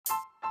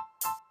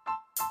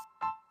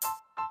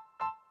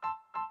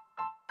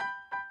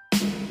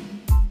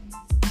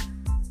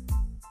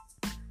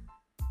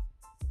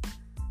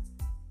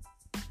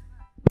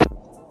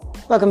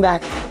Welcome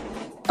back.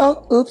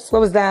 Oh, oops,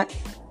 what was that?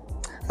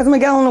 That's my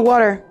gallon of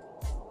water.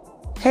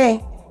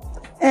 Hey,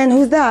 and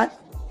who's that?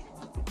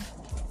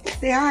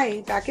 Say hi,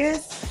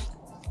 Bacchus.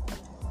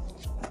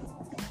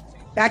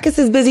 Bacchus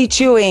is busy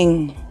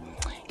chewing.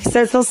 He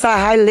says he'll say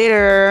hi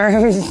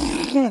later.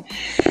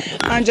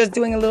 I'm just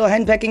doing a little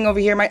henpecking over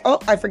here. Oh,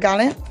 I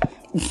forgot it.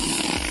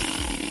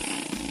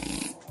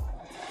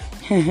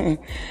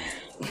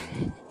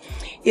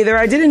 Either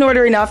I didn't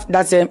order enough,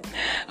 that's it.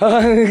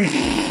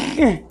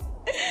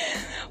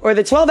 Or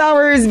the 12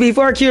 hours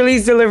before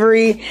Curly's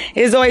delivery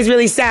is always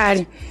really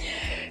sad.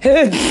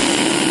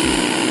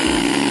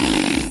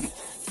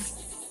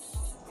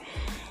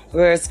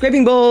 We're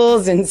scraping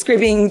bowls and just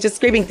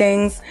scraping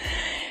things.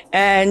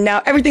 And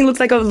now everything looks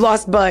like a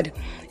lost bud.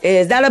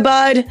 Is that a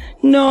bud?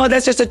 No,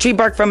 that's just a tree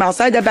bark from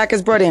outside that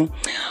Bacchus brought in.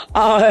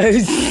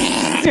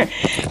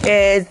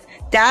 Is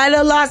that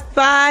a lost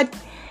bud?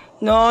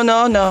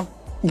 No.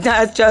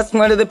 That's just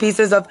one of the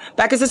pieces of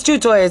Bacchus's chew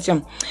toys.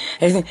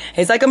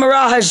 It's like a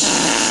mirage.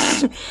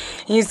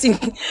 You see,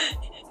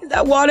 is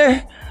that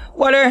water?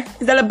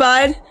 Is that a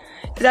bud?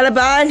 Is that a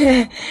bud?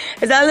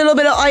 Is that a little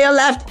bit of oil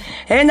left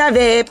in that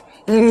vape?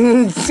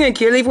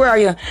 Curly, where are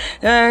you?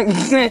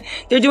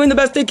 They're doing the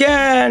best they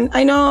can.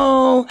 I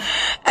know.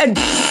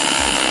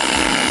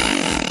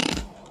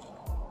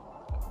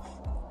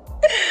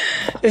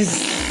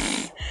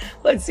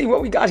 Let's see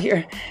what we got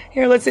here.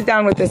 Here, let's sit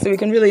down with this so we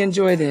can really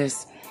enjoy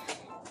this.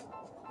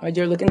 Right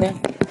there, looking there.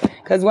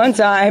 Because one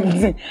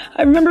time,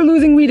 I remember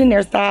losing weed in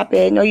there. Stop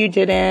it. No, you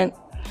didn't.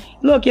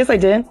 Look, yes, I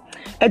did.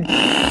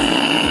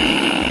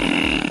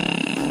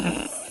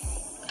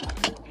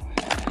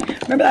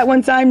 Remember that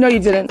one time? No, you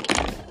didn't.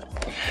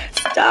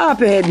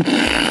 Stop it.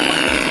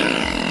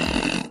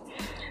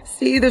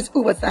 See, there's...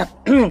 Ooh, what's that?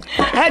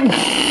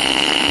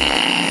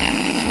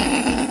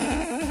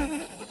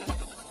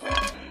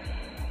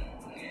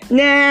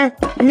 Nah,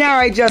 now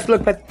I just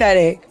look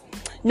pathetic.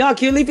 No,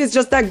 Q-Leaf is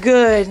just that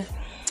good.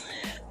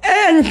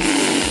 And...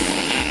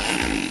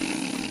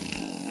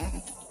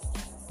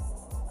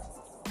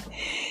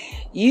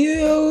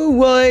 you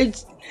would...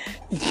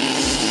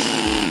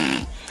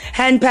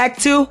 henpeck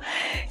too?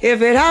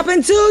 If it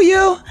happened to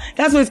you,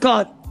 that's what it's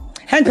called.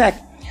 Henpeck.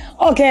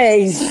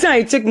 Okay,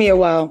 it took me a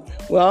while.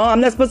 Well,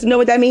 I'm not supposed to know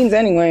what that means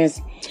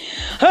anyways.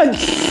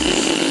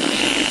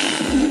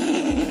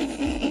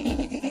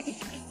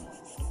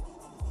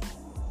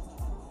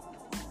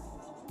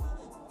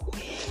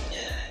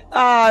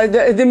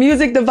 The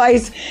music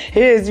device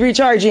is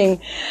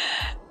recharging.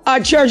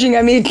 Charging,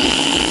 I mean.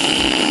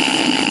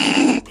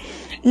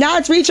 Now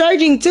it's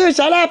recharging too.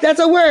 Shut up, that's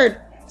a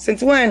word.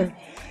 Since when?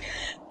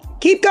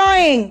 Keep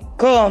going.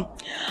 Cool.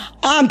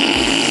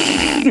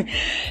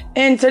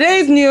 In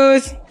today's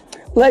news,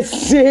 let's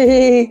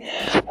see.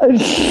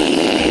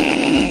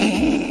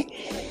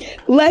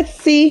 Let's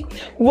see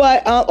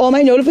what all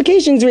my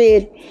notifications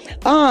read.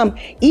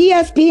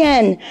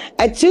 ESPN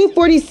at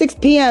 2:46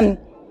 p.m.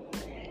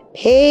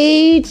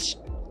 Paige.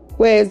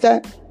 Wait, is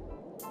that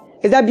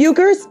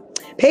Buchers?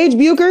 Paige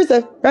Buchers?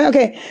 Right?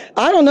 Okay.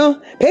 I don't know.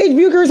 Paige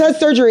Buchers has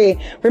surgery.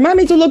 Remind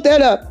me to look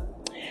that up.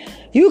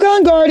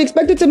 UConn guard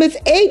expected to miss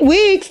 8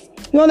 weeks.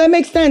 Well, that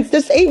makes sense.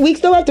 That's 8 weeks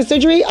though after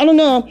surgery. I don't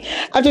know.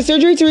 After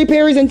surgery to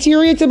repair his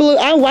anterior tibial.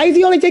 Why is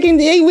he only taking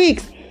the 8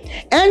 weeks?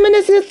 And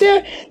meniscus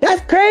there?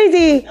 That's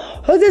crazy.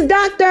 Who's his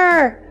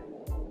doctor?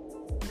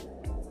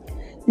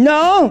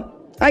 No.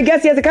 I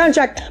guess he has a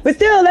contract. But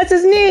still, that's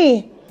his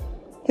knee.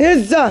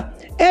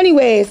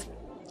 Anyways.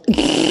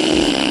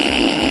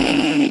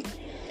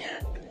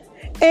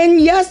 In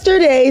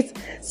yesterday's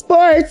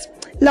sports,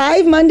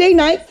 live Monday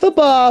Night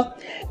Football,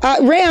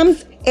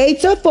 Rams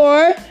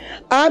 8-4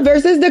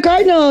 versus the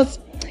Cardinals.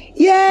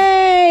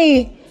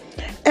 Yay!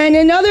 And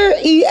another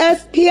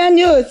ESPN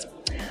news.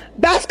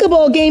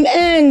 Basketball game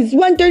ends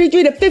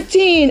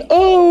 133-15.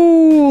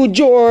 Oh,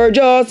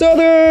 Georgia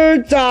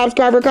Southern tops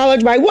Carver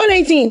College by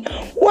 118.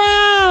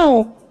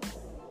 Wow!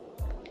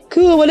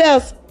 Cool, what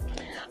else?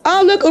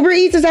 Oh, look, Uber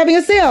Eats is having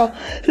a sale.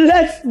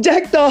 Let's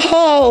deck the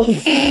halls.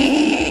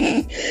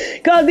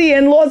 Because the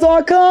in-laws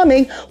are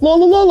coming.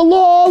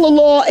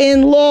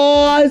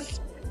 In-laws.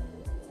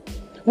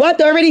 What,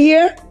 they're already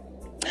here?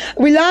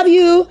 We love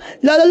you.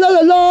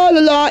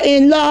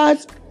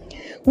 In-laws.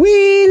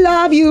 We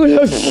love you.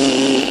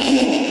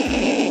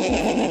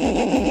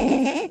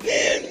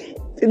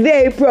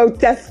 They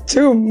protest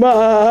too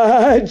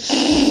much.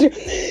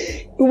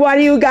 What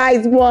do you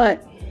guys want?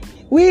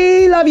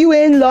 We love you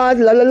in-laws.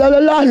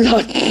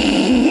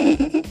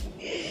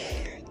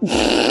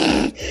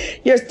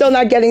 You're still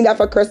not getting that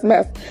for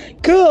Christmas.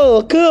 Cool.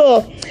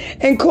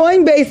 In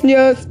Coinbase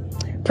news,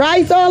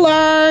 price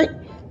alert.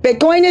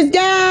 Bitcoin is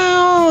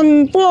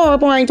down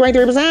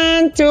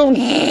 4.23% to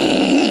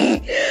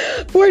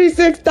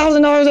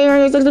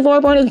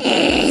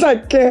 $46,864. I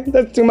can't.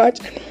 That's too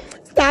much.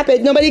 Stop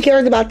it. Nobody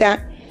cares about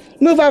that.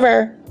 Move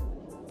over.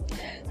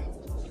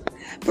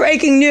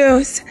 Breaking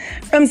news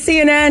from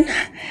CNN.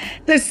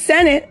 The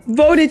Senate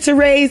voted to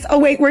raise... Oh,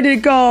 wait, where did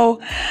it go?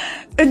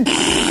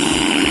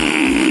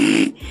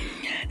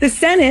 The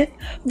Senate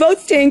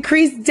votes to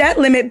increase debt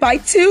limit by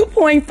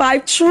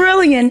 2.5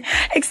 trillion,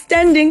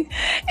 extending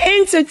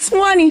into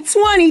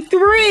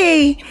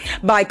 2023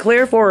 by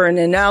Claire Foreign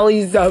and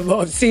Allies of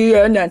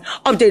CNN,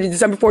 updated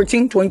December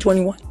 14,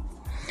 2021.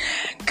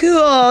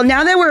 Cool.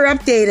 Now that we're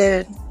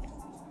updated.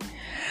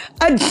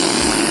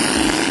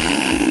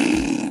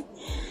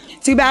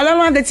 Too bad I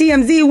don't have the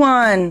TMZ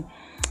one.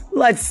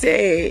 Let's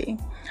see.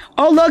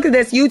 Oh, look at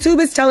this. YouTube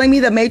is telling me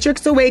The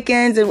Matrix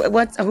Awakens. And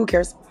what? Who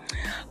cares?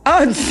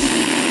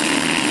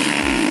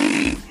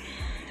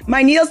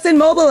 My Nielsen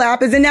mobile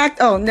app is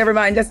oh, never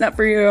mind. That's not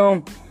for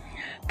you.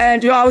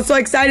 And I was so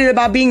excited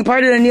about being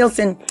part of the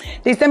Nielsen.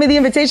 They sent me the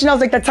invitation. I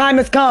was like, the time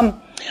has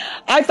come.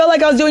 I felt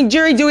like I was doing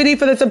jury duty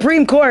for the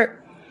Supreme Court.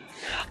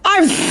 I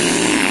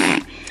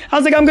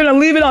was like, I'm going to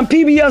leave it on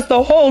PBS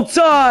the whole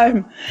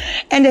time.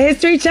 And the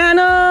History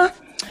Channel.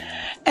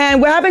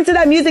 And what happened to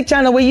that music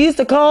channel where you used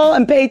to call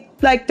and pay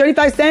like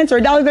 35 cents or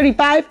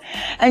 $1.35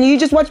 and you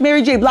just watch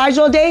Mary J. Blige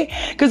all day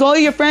because all of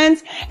your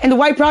friends and the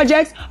White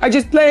Projects are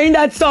just playing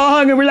that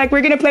song and we're like,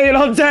 we're going to play it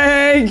all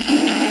day.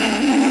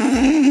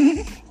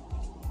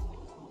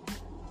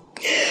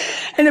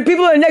 And the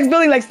people in the next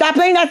building like, stop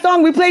playing that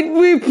song. We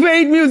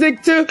paid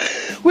music too.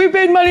 We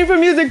paid money for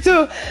music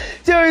too.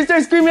 Jerry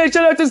starts screaming at each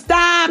other to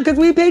stop because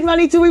we paid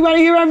money too. We want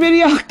to hear our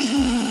video.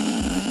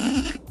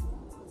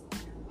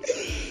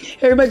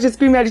 Everybody's just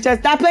screaming at each other,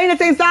 stop playing the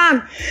same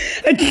song.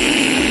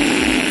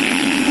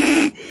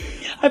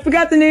 I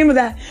forgot the name of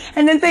that.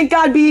 And then thank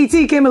God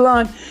BET came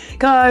along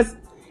because,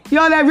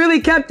 y'all, that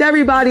really kept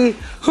everybody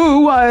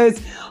who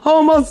was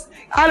almost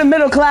out of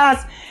middle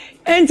class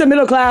into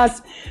middle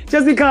class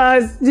just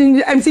because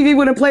MTV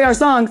wouldn't play our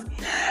songs.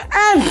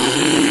 And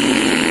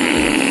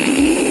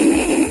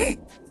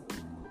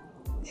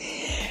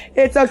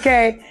it's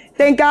okay.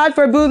 Thank God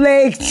for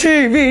bootleg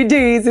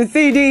DVDs and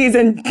CDs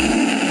and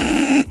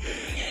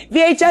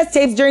VHS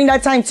tapes during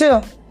that time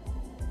too.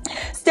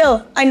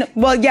 Still, I know,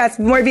 well, yes,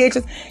 more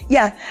VHS.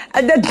 Yeah.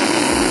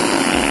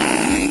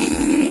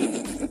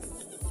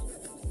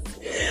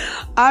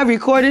 I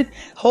recorded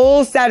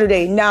whole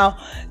Saturday. Now,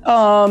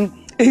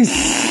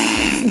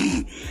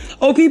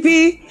 OPP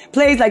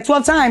plays like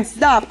 12 times.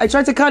 Stop. I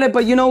tried to cut it,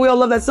 but you know we all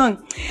love that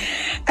song.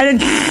 And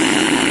then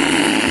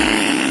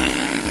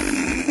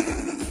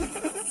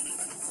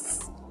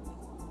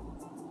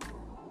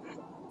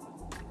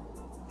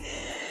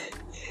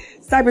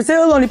Cypress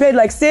Hill only paid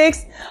like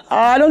 $6.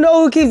 I don't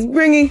know who keeps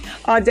bringing.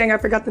 Oh, dang, I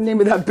forgot the name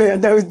of that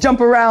band that was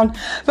Jump Around.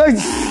 But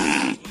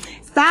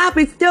stop,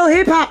 it's still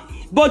hip hop.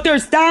 But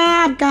there's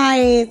stop,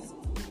 guys.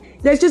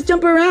 Let's just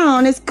jump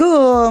around. It's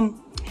cool.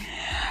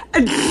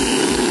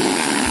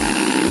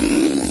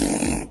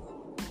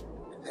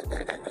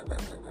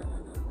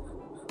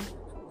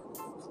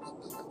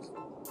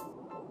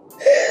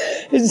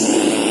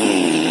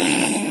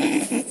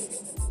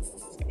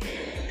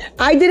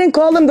 I didn't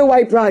call them the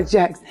White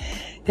Projects.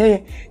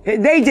 They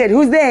did.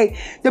 Who's they?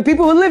 The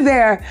people who live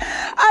there.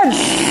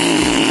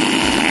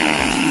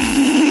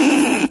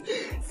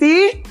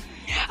 See?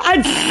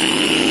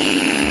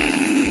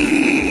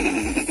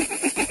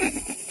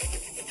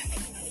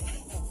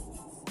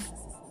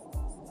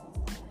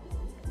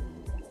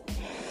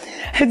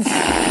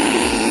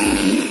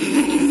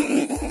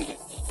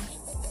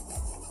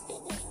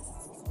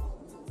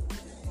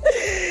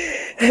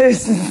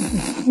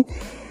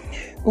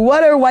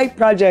 What are White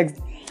Projects?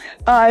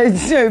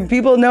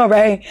 People know,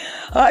 right?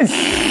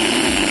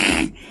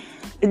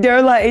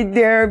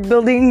 They're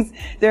buildings.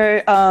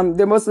 They're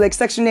mostly like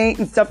Section 8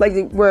 and stuff like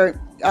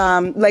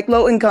like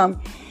low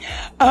income.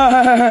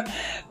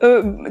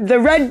 The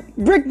red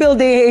brick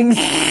buildings,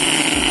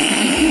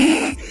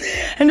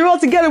 and they're all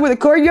together with a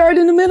courtyard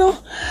in the middle.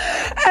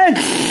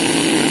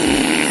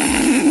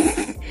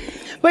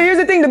 But here's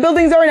the thing: the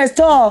buildings aren't as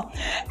tall,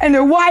 and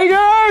they're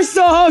wider,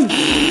 so.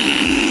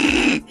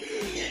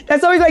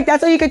 That's always like,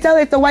 that's how you can tell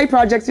it's the White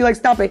Projects. You're like,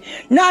 stop it.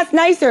 No, it's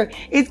nicer.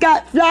 It's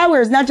got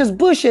flowers, not just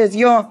bushes.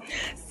 Yo,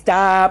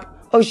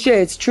 stop. Oh shit,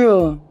 it's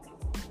true.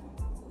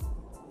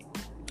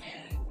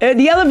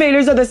 The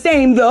elevators are the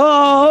same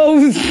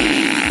though.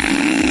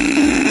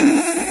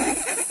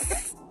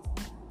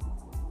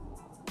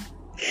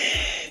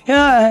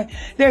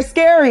 They're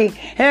scary.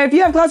 If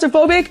you have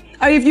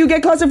if you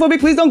get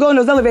claustrophobic, please don't go in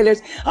those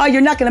elevators.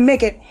 You're not gonna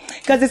make it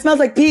because it smells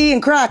like pee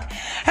and crack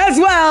as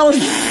well.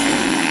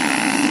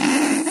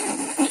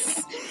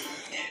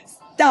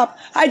 Stop.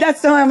 That's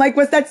so I'm like,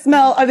 what's that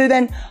smell other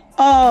than,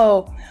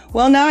 oh,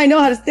 well, now I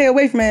know how to stay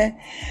away from it.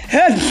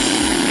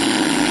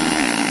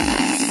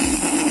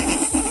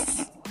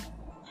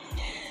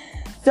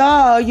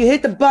 So you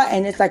hit the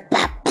button. It's like,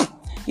 pop.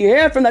 You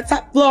hear it from the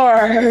top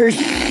floor.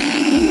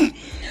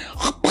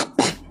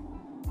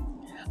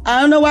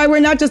 I don't know why we're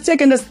not just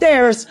taking the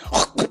stairs.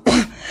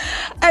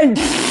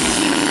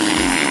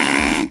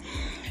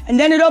 And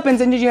then it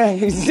opens and you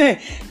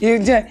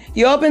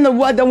open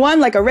the one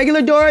like a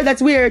regular door.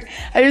 That's weird.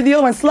 And the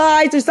other one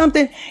slides or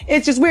something.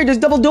 It's just weird. There's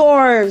double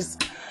doors.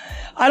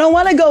 I don't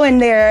want to go in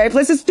there. The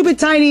place is stupid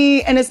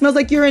tiny and it smells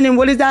like urine. And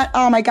what is that?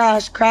 Oh my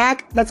gosh,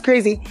 crack. That's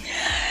crazy.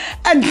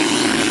 And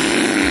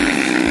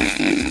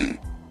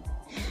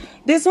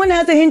This one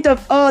has a hint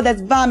of, oh,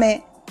 that's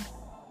vomit.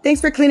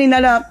 Thanks for cleaning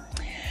that up.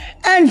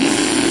 And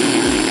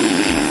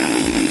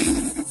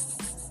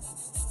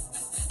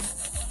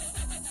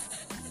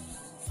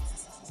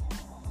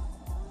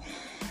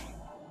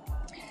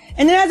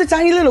and it has a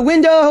tiny little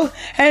window,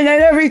 and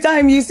then every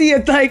time you see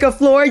it like a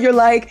floor, you're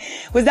like,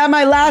 was that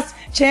my last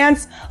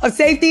chance of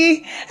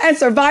safety and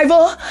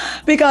survival?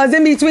 Because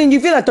in between,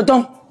 you feel like,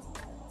 dun-dun.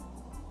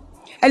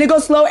 And it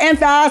goes slow and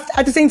fast.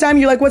 At the same time,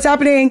 you're like, what's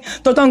happening?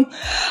 Dun-dun.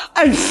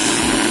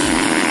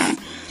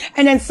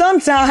 And then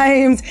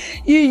sometimes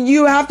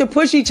you have to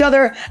push each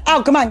other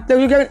out. Come on.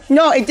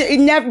 No, it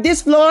never,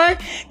 this floor,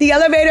 the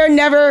elevator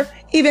never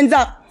evens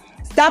up.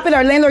 Stop it,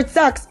 our landlord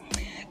sucks.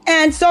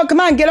 And so, come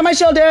on, get on my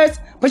shoulders.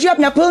 Push you up,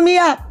 now pull me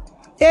up.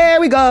 There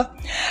we go.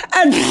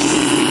 And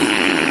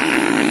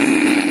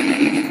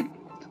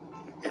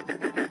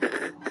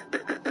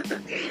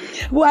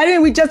why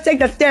didn't we just take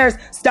the stairs?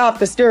 Stop,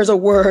 the stairs are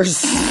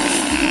worse.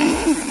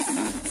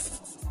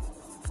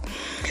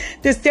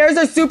 The stairs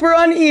are super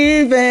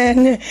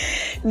uneven.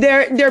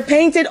 They're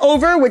painted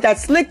over with that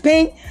slick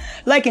paint,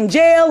 like in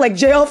jail, like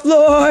jail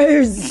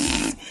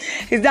floors.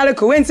 Is that a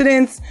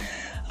coincidence?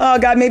 Oh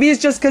God, maybe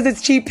it's just because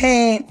it's cheap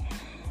paint.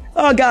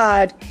 Oh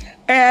God.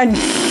 And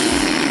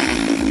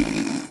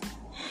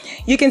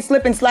you can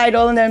slip and slide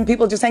all, and then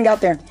people just hang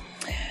out there.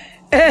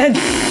 And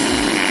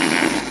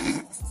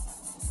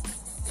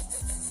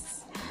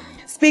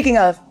speaking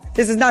of,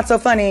 this is not so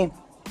funny.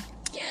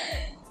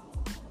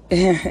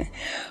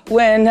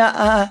 When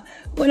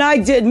I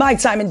did my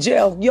time in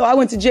jail, I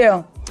went to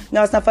jail.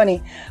 No, it's not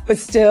funny, but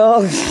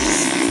still.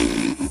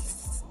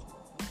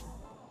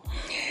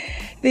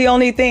 The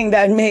only thing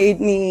that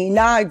made me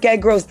not get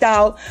grossed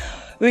out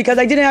because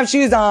I didn't have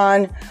shoes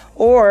on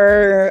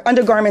or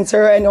undergarments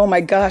and oh my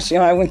gosh,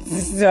 I went,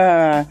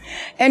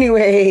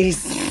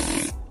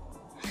 anyways,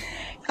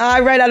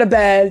 I right out of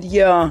bed,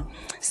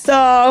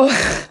 So,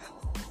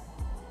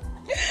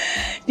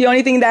 the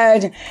only thing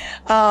that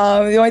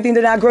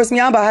grossed me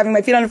out about having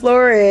my feet on the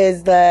floor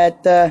is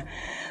that the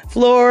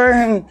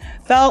floor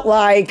felt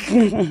like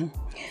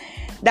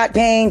that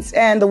paint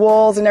and the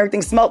walls and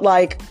everything smelled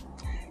like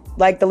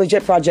the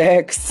legit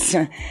projects.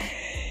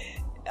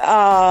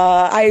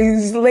 I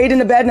laid in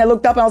the bed and I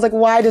looked up and I was like,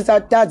 why does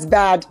that's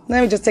bad.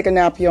 Let me just take a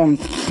nap, Because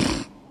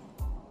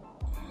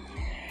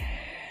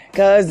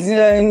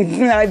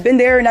I've been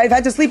there and I've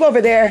had to sleep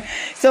over there.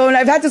 So, and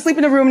I've had to sleep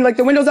in a room, like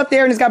the window's up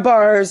there and it's got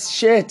bars.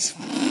 Shit.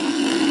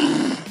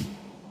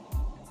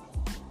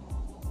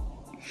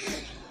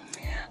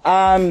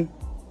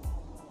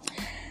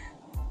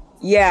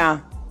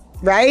 Yeah,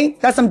 right?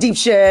 That's some deep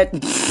shit.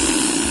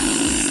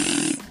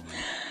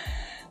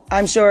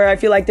 I'm sure, I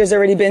feel like there's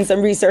already been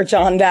some research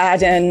on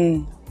that,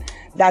 and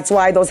that's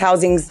why those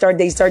housings start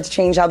to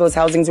change how those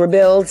housings were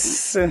built.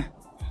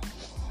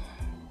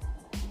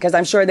 Because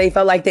I'm sure they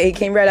felt like they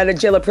came right out of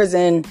jail or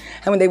prison,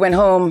 and when they went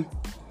home,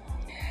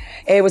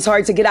 it was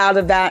hard to get out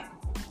of that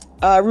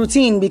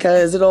routine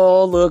because it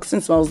all looks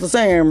and smells the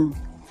same.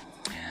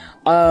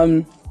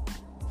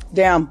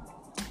 Damn.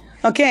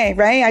 Okay,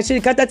 right? I should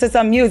have cut that to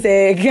some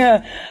music,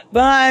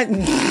 but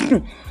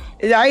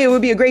it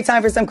would be a great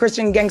time for some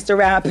Christian gangster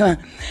rap.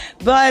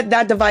 But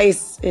that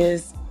device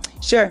is,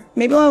 sure,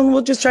 maybe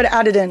we'll just try to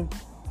add it in.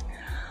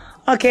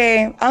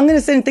 Okay, I'm going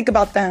to sit and think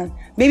about that.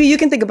 Maybe you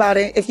can think about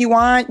it. If you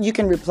want, you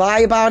can reply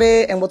about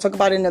it and we'll talk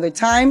about it another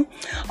time.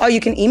 Or you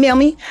can email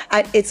me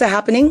at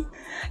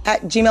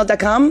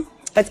itsahappening@gmail.com.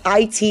 That's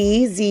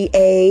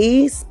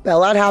ITZA,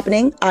 spell out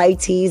happening,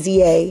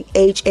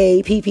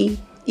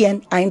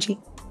 ITZAHAPPENING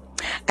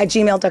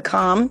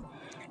 @gmail.com.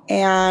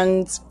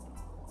 And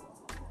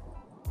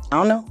I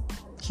don't know,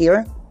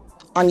 here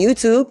on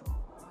YouTube,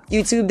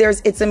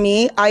 there's It's a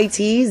Me,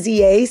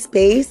 ITZA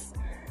space.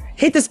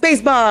 Hit the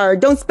space bar.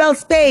 Don't spell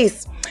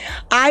space.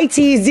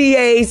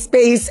 ITZA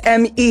space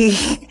ME.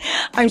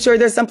 I'm sure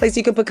there's some place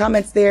you could put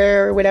comments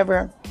there or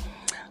whatever.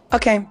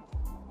 Okay.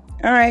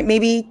 All right.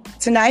 Maybe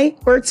tonight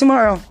or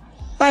tomorrow.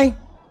 Bye.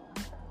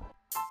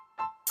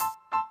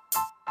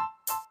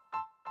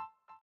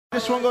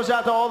 This one goes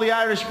out to all the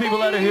Irish people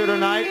that are here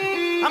tonight.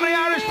 How many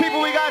Irish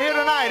people we got here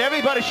tonight?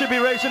 Everybody should be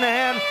raising their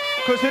hand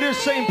because it is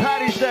St.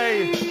 Paddy's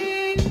Day.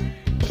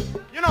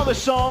 You know the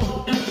song.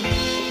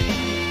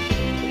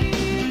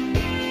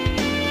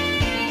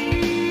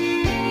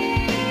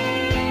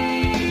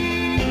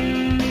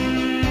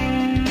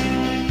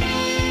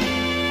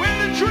 Where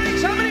are the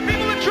drinks? How many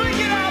people are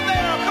drinking out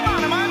there? Come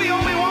on, am I the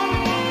only one?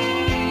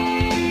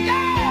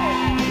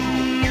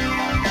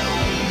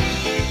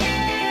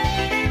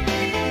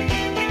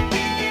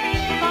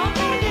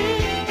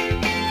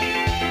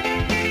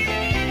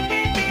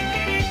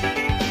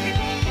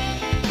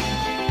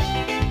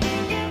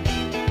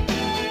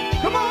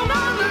 Come on,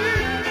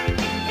 Marley!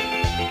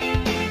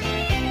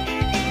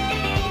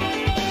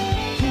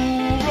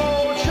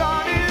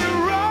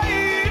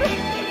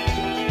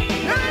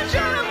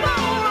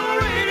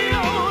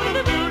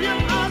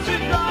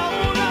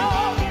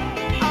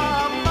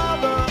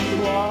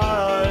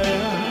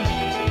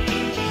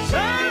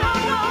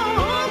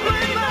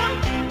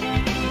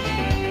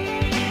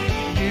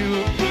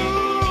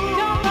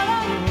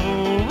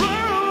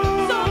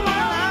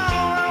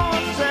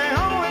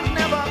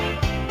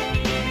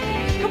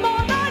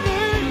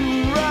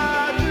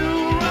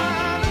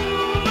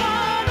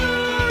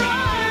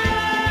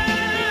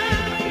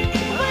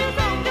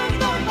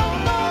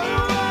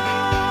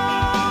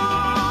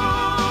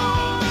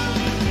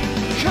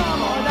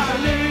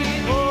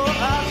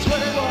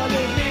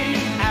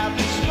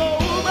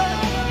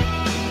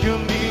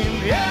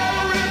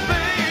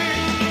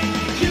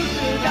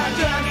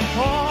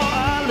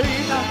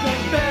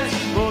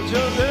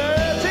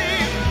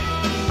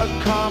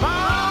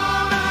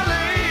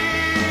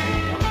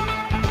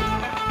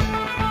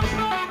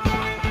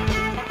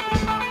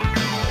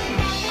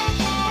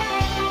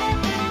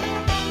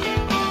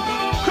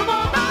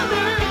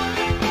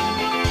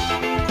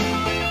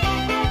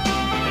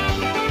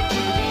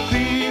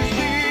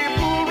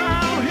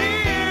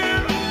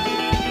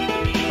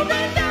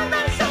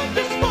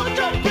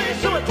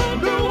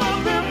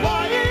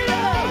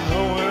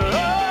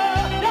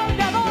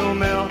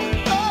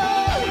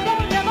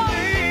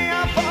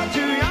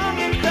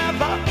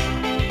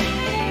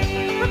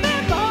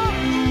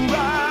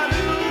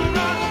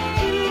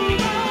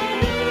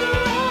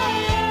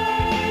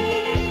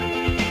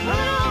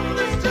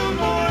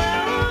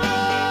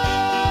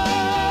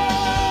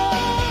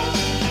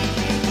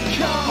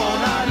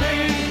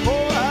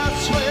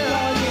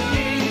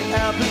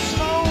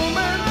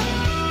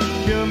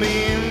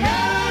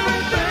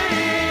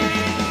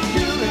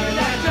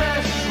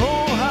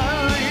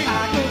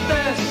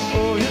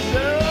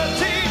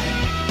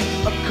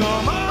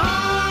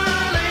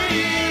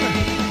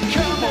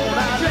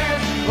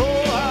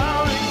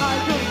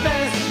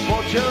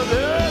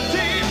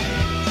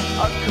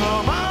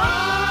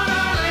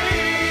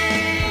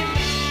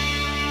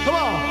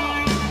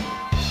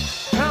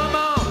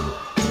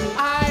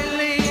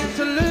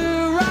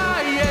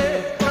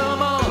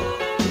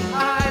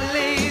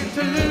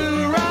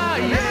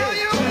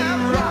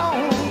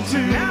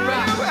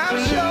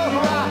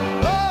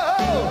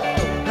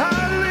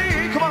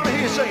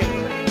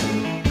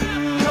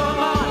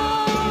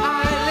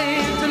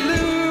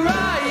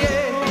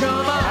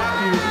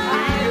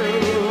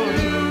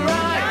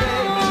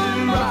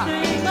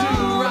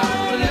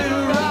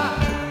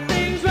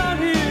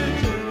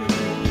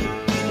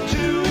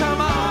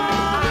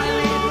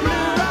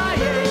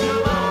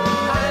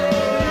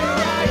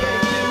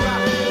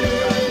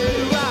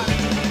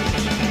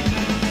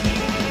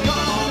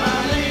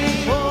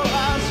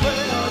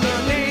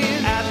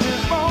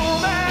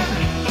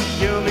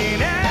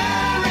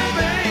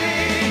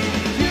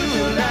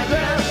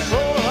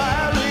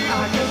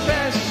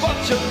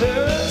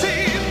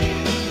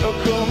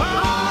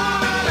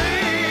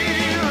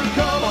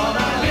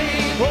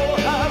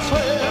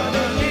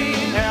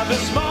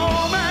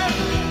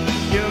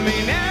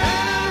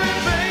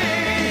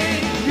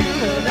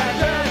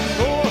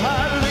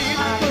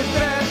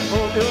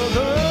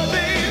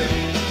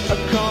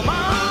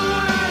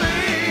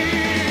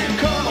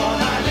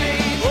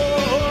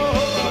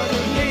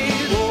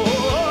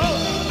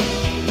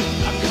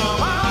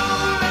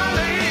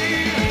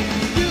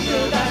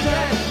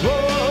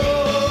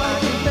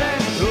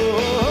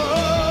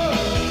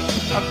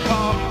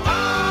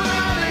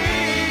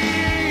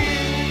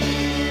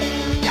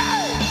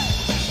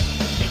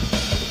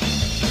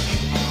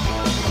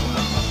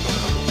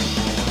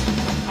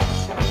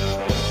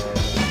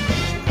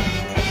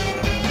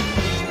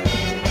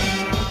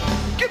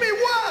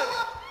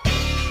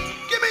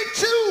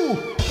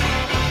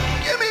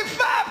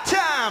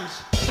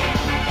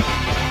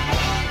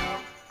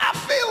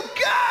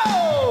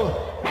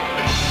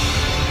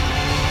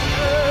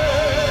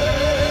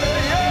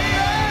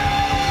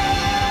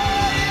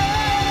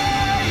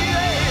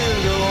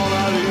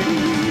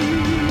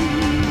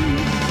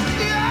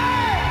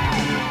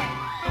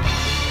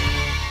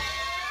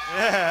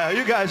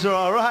 guys are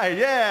all right.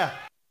 Yeah.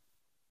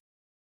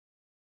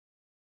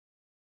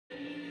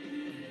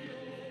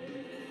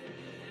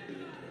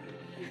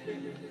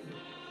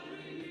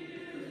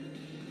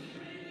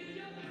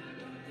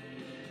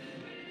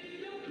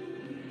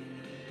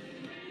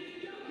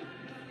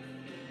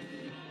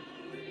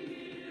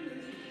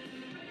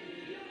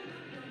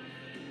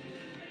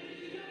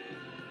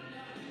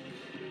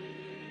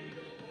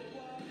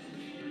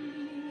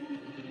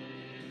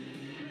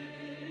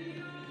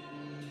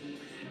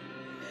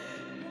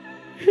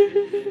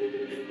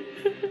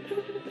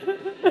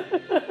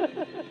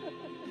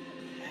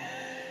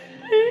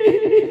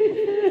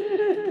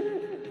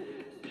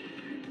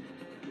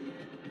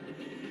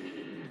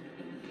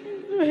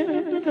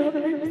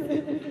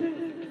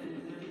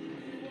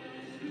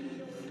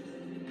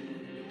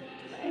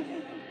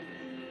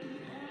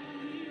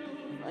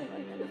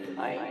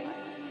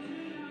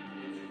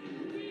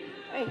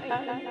 I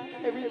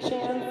had every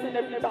chance and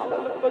every dollar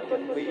to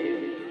fucking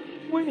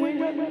leave when he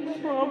went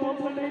in trouble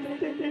when I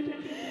did.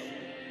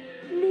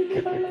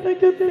 Because I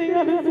could think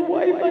of his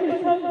wife I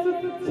had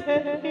since the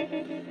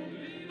day.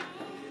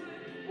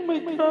 Oh my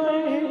God,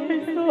 I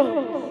hate myself.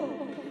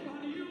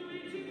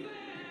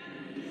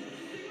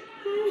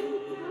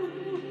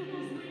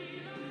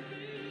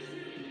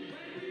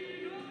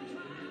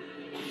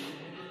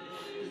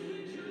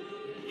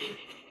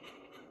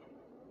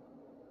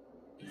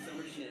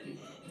 Summer shanty.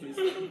 Tastes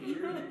like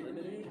beer and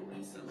lemonade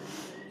in summer.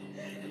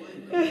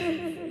 For the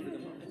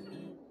moment.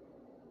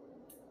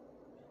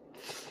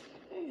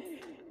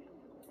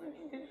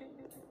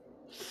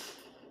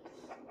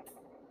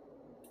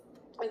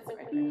 It's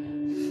right.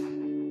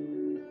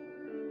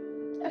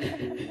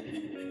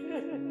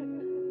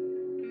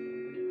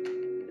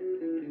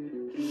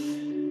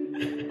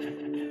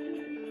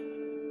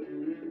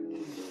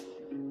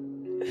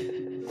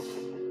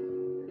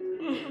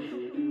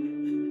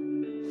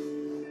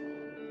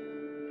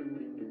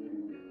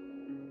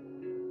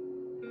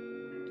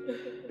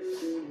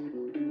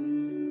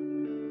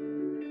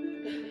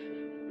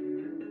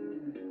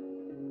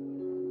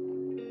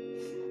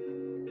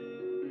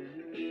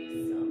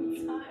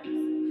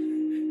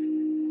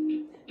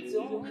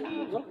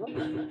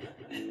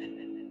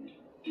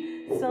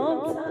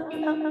 Sometimes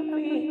I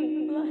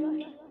feel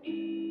like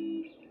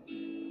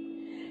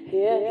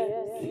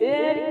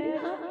city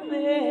I'm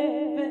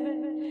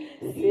living,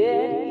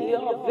 city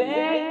of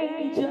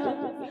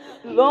angels,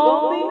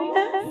 lonely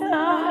as I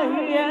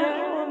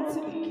am,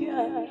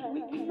 together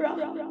we cry.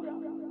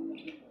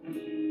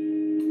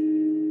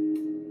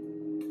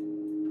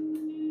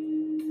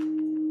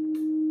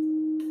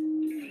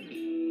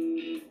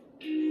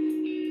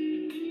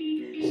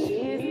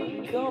 She's my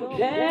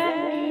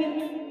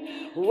companion,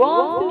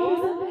 walk through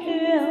the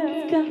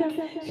hills,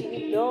 'cause she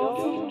knows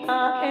who I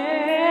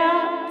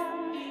am.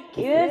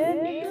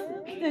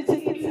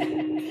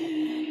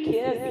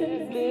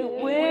 Kisses me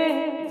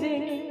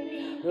waiting,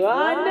 I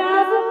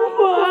never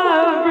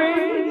worry,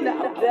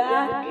 now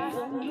that's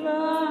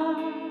love.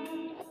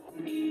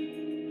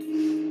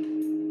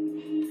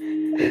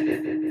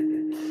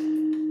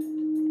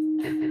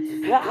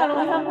 I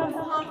don't have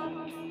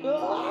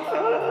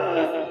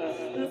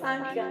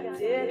like I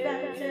did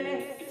that day,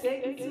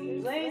 take me to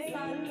a place I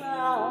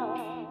love.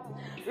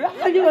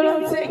 Right, you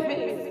don't take me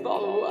for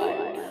a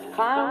ride. I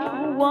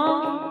don't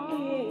want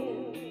it.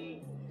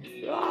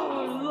 Oh,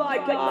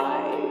 like I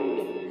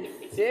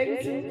take me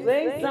to a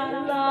place I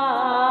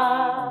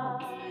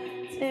love.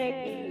 Take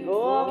me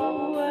all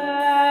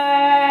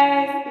away.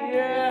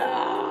 Yeah.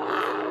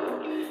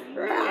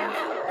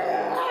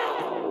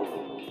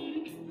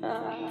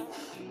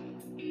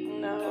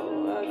 No,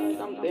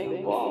 something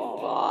for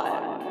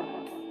fire.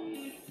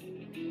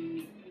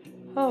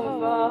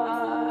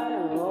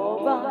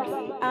 Nobody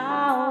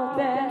out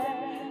there,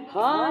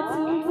 hard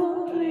to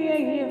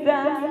believe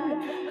that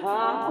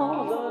I'm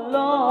all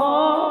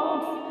alone.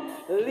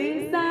 At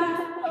least I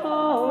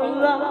know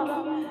love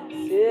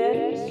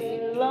said she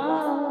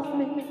loves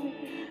me.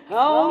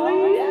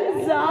 Only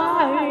as I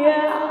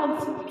am,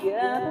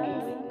 together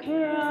we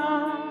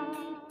cry.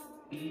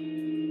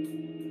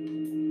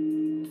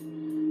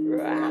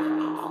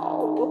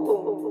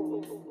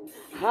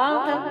 I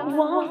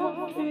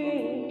want me.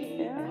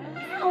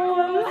 Oh,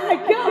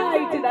 like I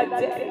did that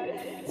day.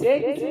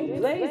 Take me to a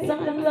place I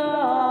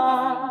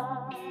love.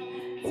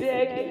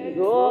 Take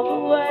me all the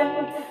way.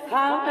 I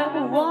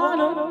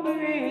wanna be.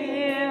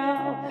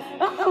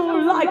 Oh,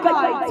 like I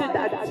did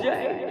that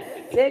day.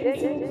 Take me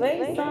to a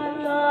place I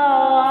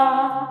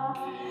love.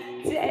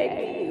 Take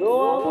me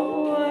all the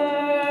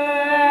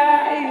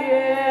way.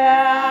 Yeah,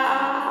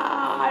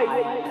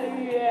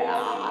 yeah.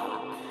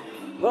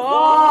 Oh,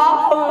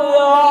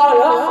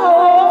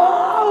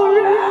 Lord,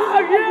 yeah,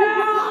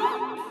 yeah.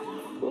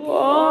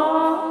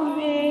 Oh,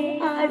 me,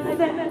 I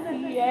said,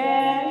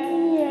 yeah.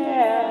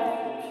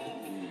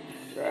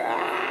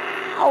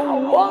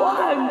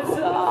 One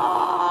time,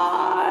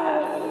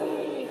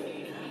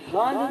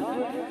 on the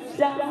bridge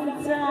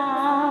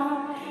downtown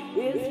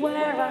is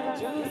where I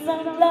drew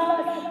some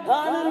blood.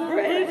 On the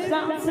bridge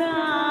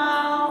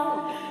downtown,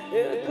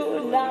 it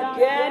could not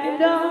get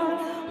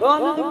enough.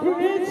 under the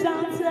bridge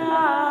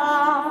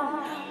downtown.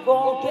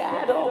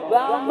 Forget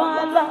about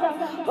my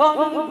life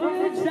under the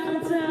bridge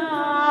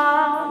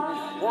downtown.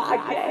 I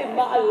gave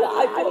my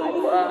life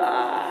away,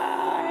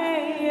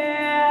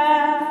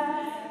 yeah,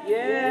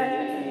 yeah.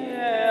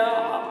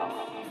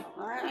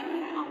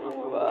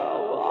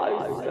 Well, I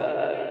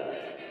said,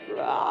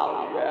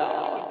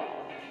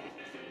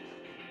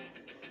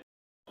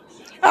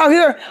 Oh,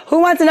 here. Who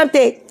wants an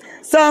update?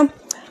 So,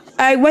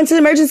 I went to the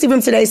emergency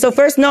room today. So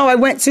first, no, I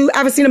went to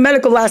Avicenna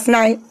Medical last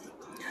night.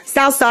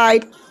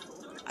 Southside.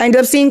 I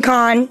ended up seeing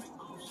Khan.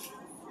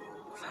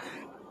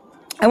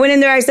 I went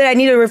in there, I said I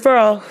needed a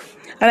referral.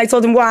 And I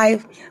told him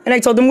why. And I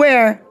told him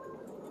where.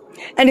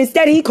 And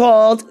instead he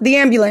called the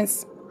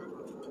ambulance.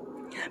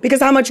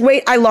 Because of how much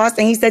weight I lost.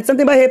 And he said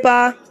something about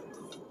HIPAA.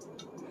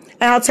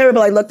 And how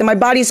terrible I looked. And my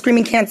body's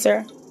screaming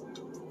cancer.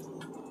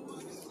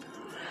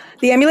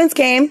 The ambulance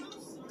came.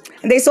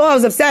 And they saw I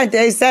was upset.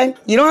 They said,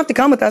 you don't have to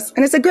come with us.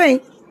 And I said,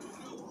 great.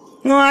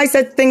 Well, I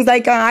said things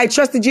like, I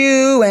trusted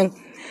you. And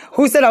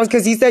who said I was,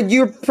 because he said,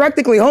 you're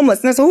practically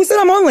homeless. And I said, who said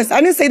I'm homeless?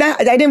 I didn't say that.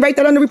 I didn't write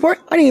that on the report.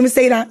 I didn't even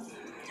say that.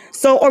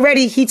 So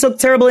already he took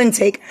terrible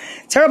intake.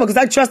 Terrible, because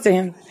I trusted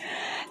him.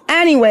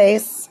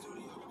 Anyways.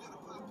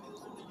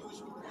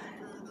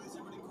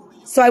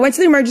 So I went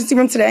to the emergency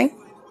room today.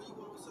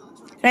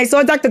 And I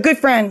saw Dr.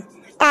 Goodfriend.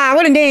 Ah,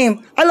 what a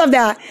name. I love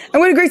that. And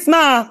what a great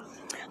smile.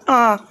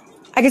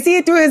 I can see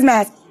it through his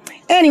mask.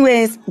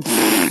 Anyways.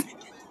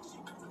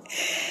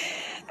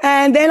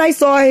 And then I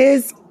saw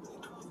his...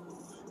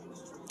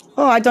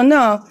 Oh, I don't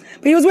know.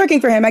 But he was working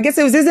for him. I guess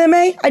it was his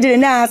MA. I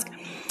didn't ask.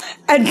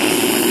 And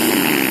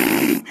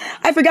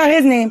I forgot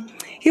his name.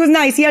 He was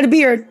nice. He had a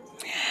beard.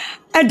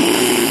 And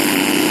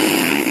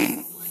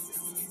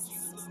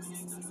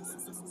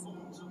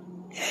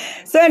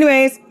so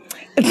anyways,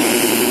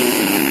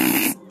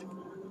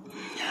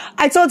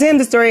 I told him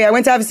the story. I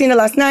went to Avicenna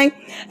last night,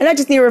 and I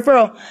just need a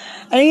referral.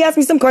 And he asked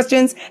me some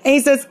questions, and he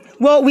says,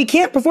 well, we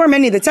can't perform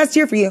any of the tests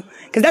here for you,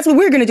 because that's what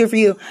we're going to do for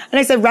you. And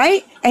I said,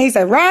 right? And he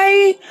said,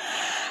 right?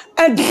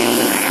 And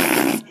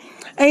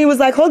he was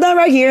like, hold on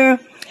right here.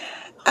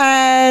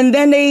 And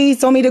then they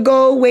told me to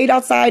go wait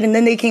outside, and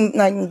then they came,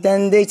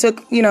 then they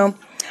took,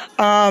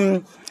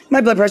 my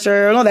blood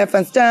pressure and all that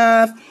fun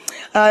stuff.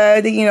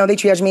 They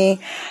triaged me.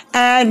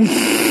 And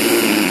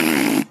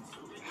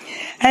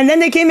then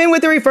they came in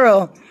with a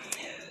referral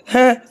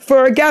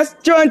for a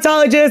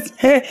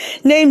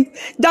gastroenterologist named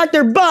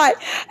Dr. Butt.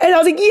 And I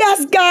was like,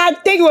 yes, God,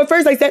 thank you. At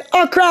first I said,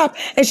 oh, crap.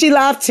 And she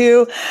laughed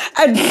too.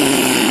 And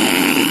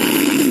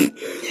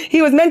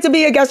he was meant to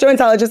be a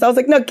gastroenterologist. I was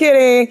like, no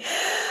kidding.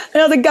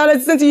 And I was like, God,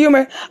 has a sense of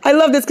humor. I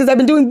love this because I've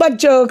been doing butt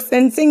jokes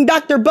and saying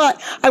Dr.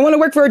 Butt. I want to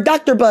work for a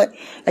Dr. Butt.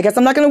 I guess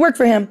I'm not going to work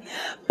for him.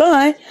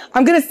 But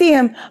I'm going to see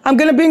him. I'm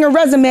going to bring a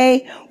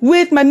resume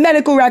with my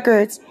medical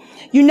records.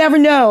 You never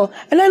know.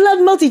 And I love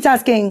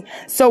multitasking.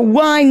 So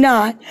why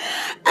not?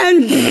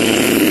 And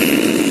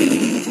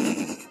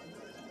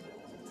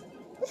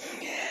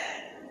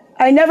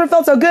I never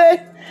felt so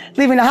good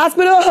leaving the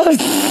hospital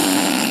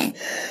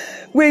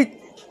with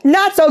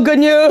not so good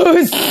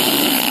news.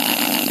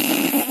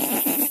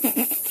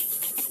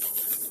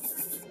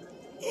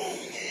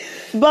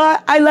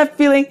 But I left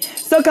feeling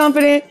so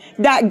confident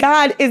that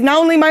God is not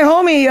only my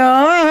homie,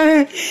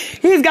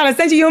 he's got a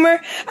sense of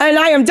humor, and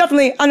I am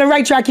definitely on the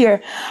right track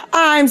here.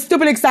 I'm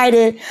stupid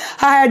excited.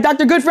 I had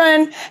Dr.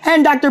 Goodfriend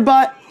and Dr.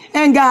 Butt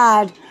and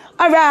God.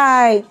 All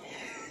right.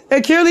 The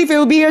Cureleaf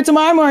will be here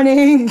tomorrow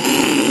morning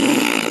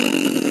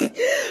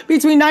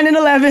between 9 and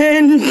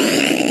 11.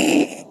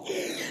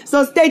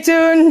 So stay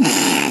tuned.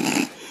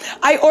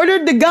 I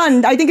ordered the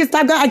gun. I think it's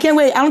Top Gun. I can't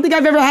wait. I don't think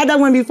I've ever had that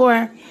one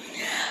before.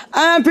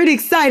 I'm pretty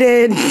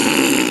excited.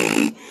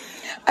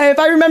 If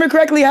I remember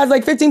correctly, it has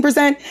like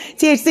 15%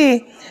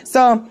 THC.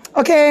 So,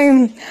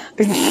 okay.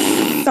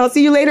 I'll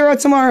see you later or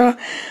tomorrow.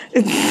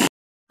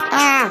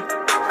 I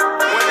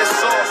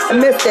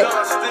missed it.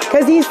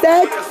 Because he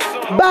said,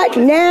 but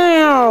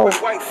now,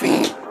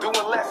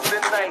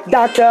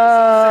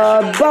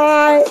 Dr.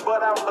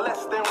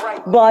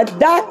 But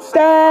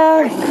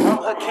Doctor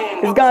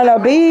is gonna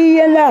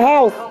be in the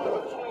house.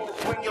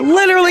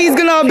 Literally, he's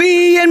gonna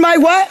be in my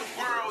what?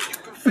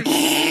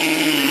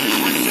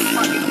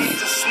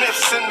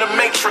 Smiths in the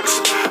Matrix,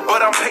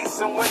 but I'm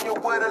pacing when you're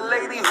with a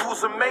lady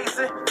who's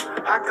amazing.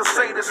 I can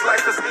say this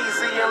life is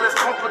easy and less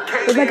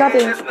complicated. Where's my coffee?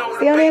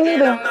 See you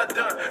later.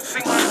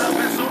 See, my love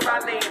is all I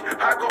need.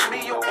 I got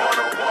me your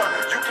one-on-one.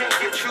 You can't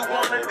get you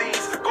one of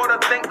these. Gotta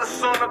thank the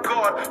Son of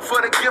God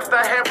for the gift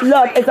I have.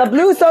 Look, it's a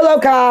blue Solo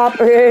Cup.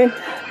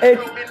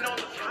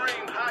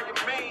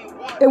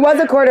 It was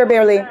a quarter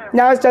barely.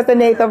 Now it's just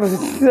an eighth of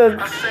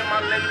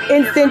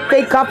instant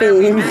fake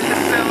coffee.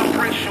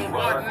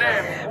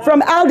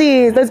 From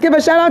Aldi's. Let's give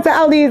a shout out to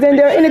Aldi's and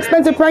their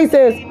inexpensive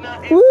prices.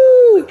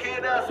 Woo!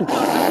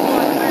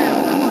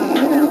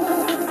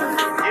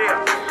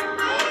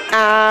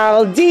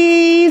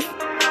 Aldi's.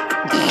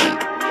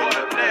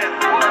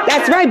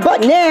 That's right,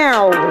 but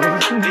now.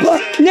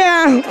 But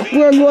now.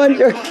 We're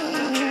wondering.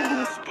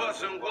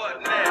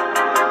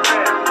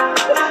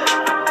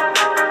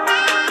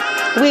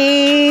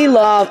 We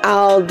of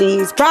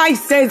Aldi's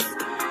prices.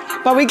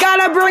 But we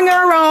gotta bring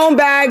our own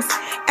bags.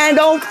 And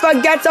don't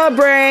forget to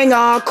bring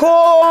a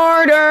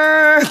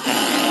quarter.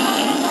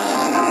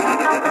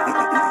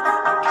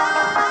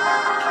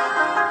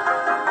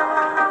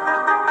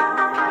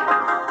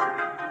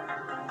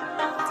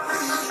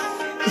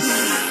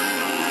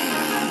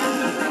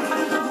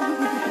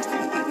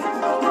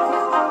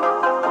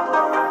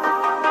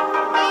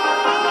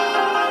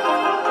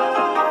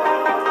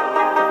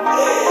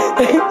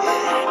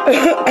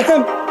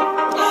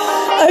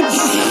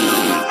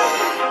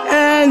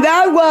 And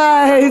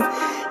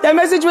that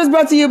message was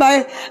brought to you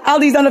by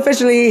Aldi's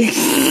unofficially.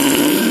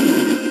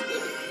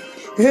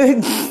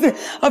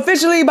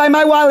 Officially by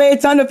my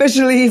wallet,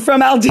 unofficially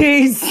from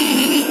Aldi's.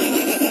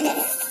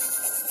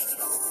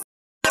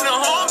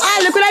 Ah,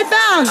 look what I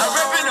found.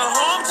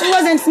 It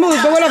wasn't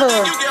smooth, but whatever.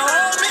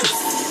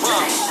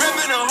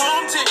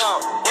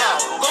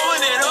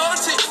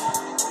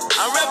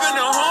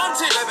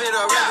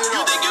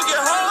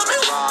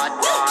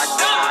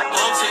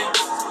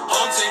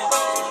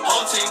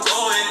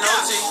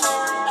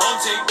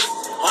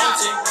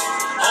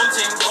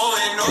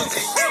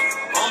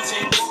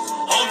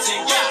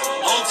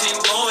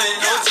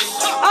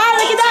 Oh,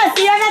 look at that.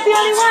 See, I'm not the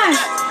only one.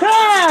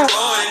 Cool.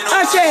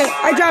 Oh, shit.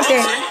 I dropped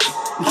it.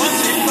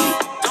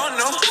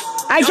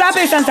 I drop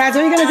it sometimes.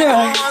 What are you going to do?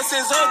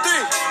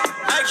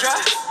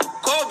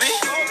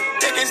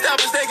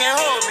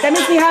 That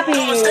makes me happy.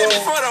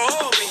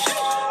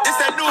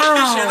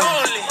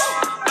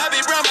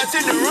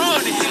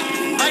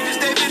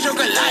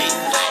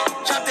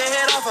 Chop the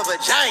head off of a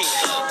giant.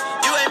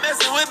 You ain't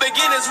messing with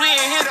beginners. We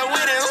ain't hit a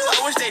winner. Ooh, I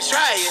wish they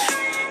try it.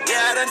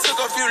 Yeah, I done took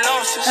a few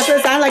losses. That's what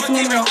it sounds like to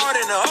me. Hard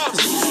in the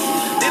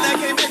then I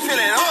came back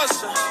feeling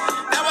awesome.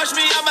 Now watch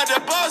me, I'm at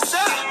the boss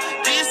up.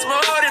 Beast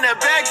mode in the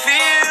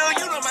backfield.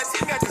 You know my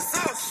team got the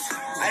sauce.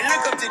 I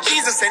look up to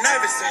Jesus and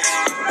Iverson.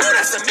 Ooh,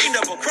 that's a mean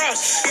double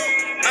cross.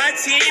 My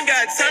team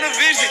got a ton of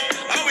vision.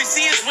 All we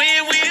see is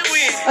win, win,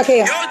 win.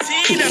 Okay. Your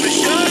team never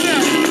showed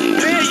up.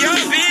 Where y'all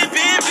been.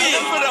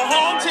 For the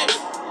home team.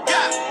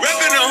 Yeah,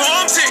 repping the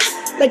home team.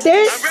 Like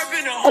this?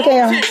 Okay,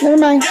 never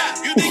mind. Yeah,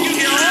 you think you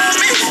can hold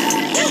me?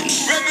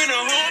 Repping the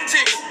home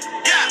team.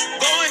 Yeah,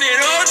 going in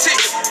OT.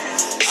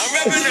 I'm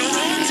repping the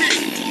home team.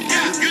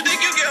 Yeah, you think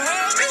you can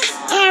hold me?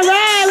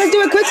 Alright, let's do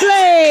a quick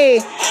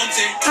play.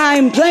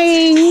 I'm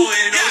playing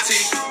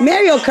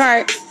Mario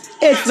Kart.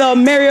 It's the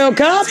Mario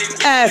Cup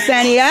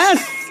SNES.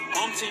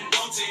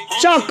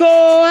 Choco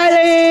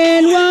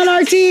Island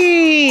 1RT.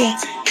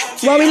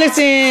 While we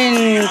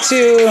listen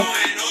to,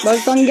 what's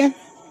the song again?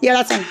 Yeah,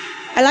 that song.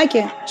 I like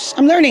it.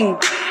 I'm learning.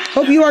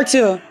 Hope you are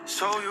too.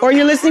 Or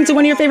you're listening to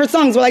one of your favorite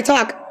songs while I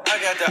talk.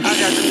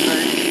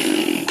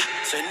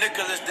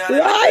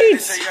 Right.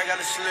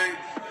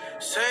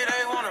 Say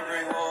they wanna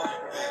bring more.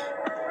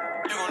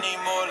 You gon' need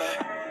more,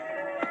 like.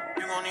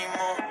 You gon' need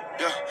more.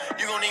 Yeah.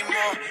 You gon' need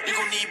more. You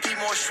gon' need P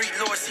more street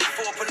lord,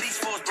 C4 police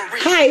force.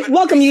 Hi,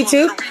 welcome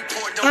YouTube.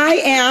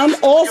 I am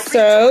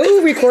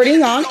also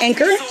recording on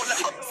Anchor.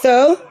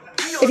 So,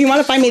 if you want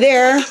to find me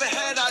there,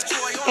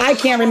 I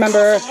can't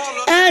remember.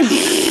 And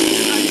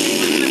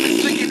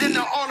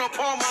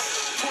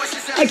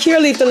I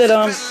cheerleaped a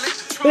little.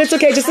 But it's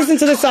okay, just listen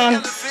to the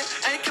song.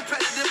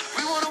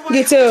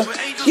 You too.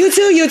 You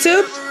too,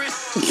 YouTube.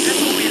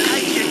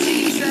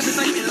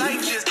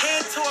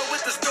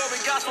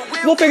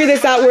 We'll figure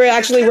this out where it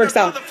actually works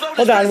out.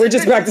 Hold on, we're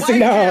just practicing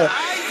now.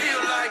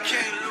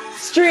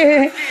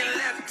 Straight.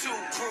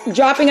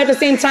 Dropping at the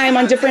same time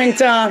on different,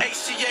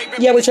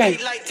 yeah, we're trying.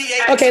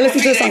 Okay,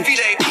 listen to the song. I rep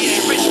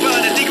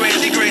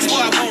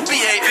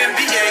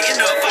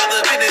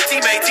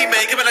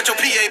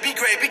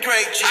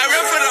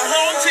for the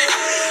home team.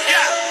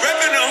 Yeah,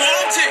 repping the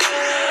home team.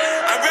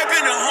 I'm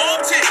repping the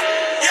home team.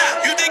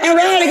 Yeah, you think you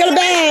alright, I got a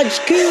badge.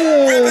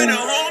 Cool. Repping the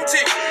home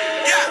team.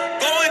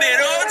 Yeah, going in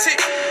OT.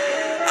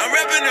 I'm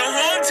repping the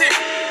home team.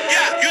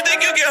 Yeah, you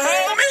think you can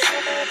hold me?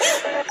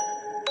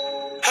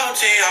 Home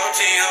team, home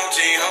team, home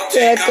team, home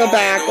team. Yeah, let's go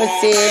back. Let's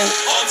see.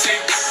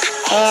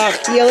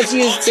 Yeah, let's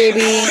use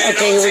baby.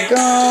 Okay, here we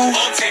go.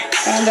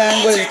 And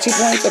then what is it? 2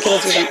 points? Okay,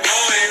 let's use that.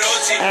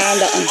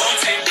 And that one.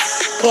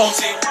 Cool.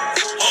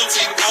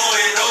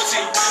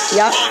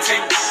 Yep.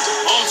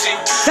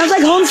 Sounds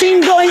like home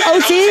team going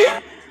OT.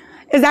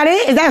 Is that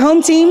it? Is that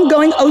home team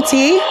going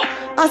OT?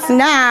 Oh,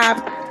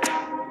 snap.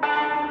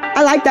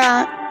 I like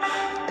that.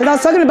 Because I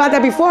was talking about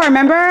that before,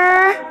 remember?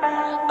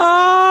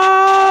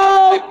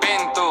 Oh.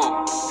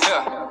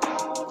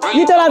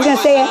 You thought I was going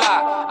to say it.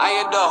 I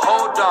had to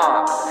hold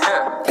on.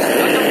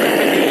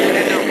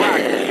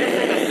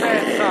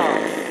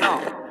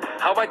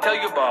 How I tell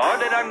you about all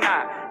that I'm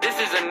not. This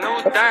is a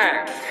new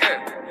thing.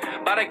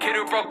 About a kid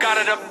who broke out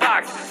of the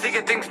box.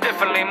 Seeing things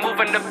differently,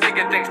 moving to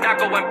bigger things. Not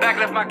going back,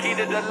 left my key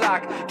to the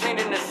lock.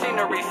 Changing the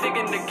scenery,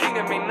 singing the king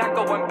of me. Not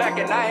going back,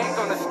 and I ain't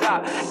gonna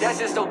stop. That's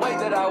just the way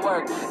that I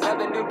work.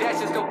 Nothing new,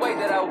 that's just the way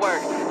that I work.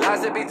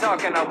 Lies that be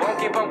talking, I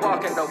won't keep on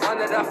walking. The one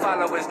that I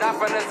follow is not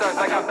from this earth.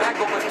 Like I back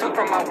what was took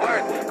from my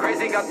worth.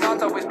 Crazy got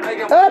thoughts, always playing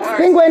with words.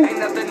 Penguin. Ain't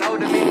nothing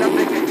holding me,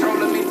 nothing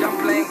controlling me. Done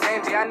playing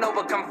games, yeah, I know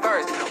what come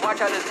first. Watch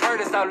how this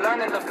bird is now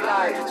learning to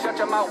fly.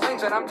 Stretching my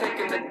wings when I'm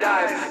taking the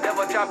dive.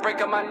 Devil try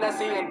breaking my nessie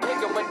and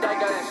kicking what I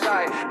got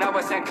inside. Now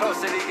it's in close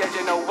to the edge,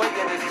 you know,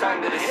 waiting, it's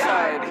time to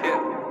decide. Yeah.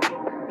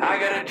 I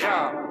gotta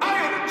jump.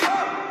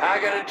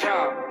 I gotta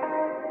jump.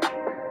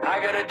 I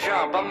gotta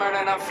jump. I'm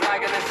learning, I'm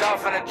flagging, it's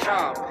off in a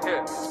jump.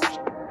 Yeah.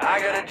 I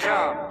gotta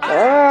jump.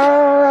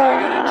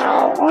 I gotta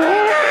jump.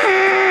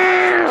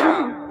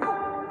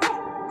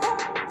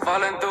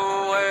 Falling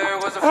through where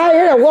was a I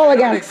hit a wall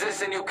again.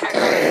 exists and you can't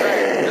go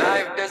straight.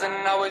 Life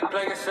doesn't always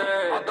play it safe.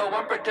 Although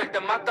I'm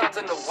protecting my thoughts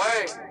in the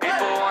way.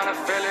 People wanna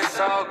feel it's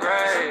all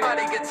great.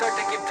 Somebody gets hurt,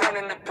 they keep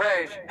turning the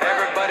page.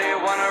 Everybody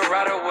wanna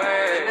ride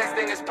away. The next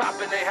thing is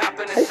popping, they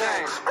happen the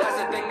same. That's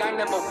the thing I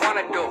never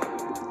wanna do.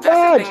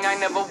 That's the thing I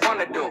never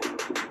wanna do.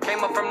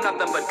 Came up from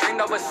nothing, but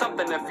dreamed I was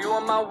something. If you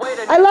on my way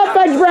to I love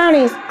fudge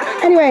brownies.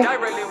 Anyway. I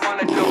really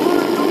wanna do.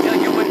 Tell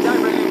you what I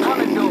really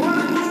wanna do.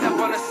 Step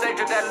on the stage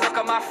with that look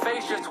on my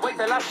face. Just wait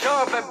till I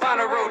show up at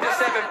Bonnaroo. Just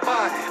having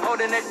fun.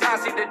 Holding it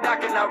down, see the doc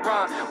and I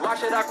run. Why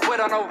should I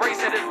quit on a race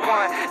that is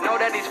won? Know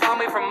that he's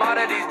found me from all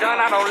that he's done.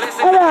 I don't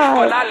listen to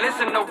people, I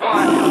listen to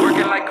one.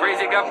 Working like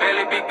crazy, got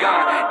barely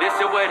begun. This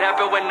is what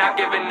happened when not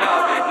giving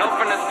up. Know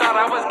from the start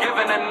I was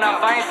giving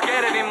enough. I ain't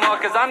scared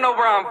anymore, cause I know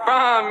where I'm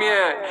from,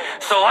 yeah.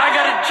 So I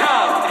gotta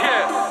jump,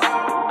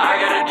 yeah. I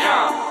gotta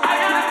jump.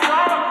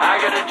 I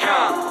gotta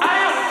jump.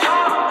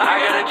 I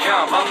gotta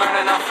jump. I'm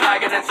learning, I'm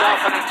flagging, it's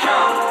off in a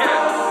jump,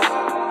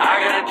 yeah. I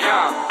gotta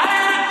jump.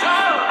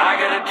 I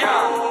gotta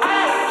jump.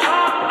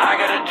 I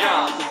gotta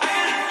jump.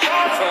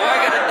 So I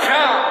gotta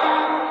jump.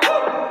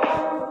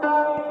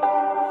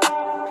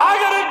 I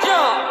gotta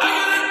jump.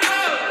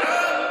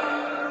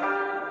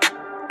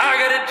 I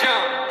gotta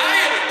jump.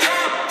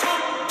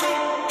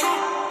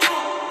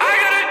 I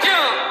gotta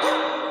jump.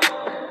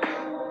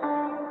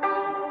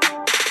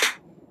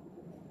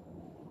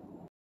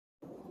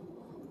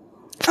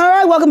 All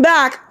right, welcome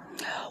back.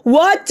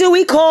 What do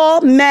we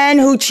call men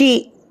who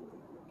cheat?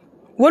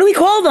 What do we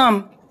call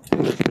them?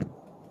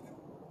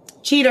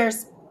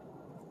 Cheaters.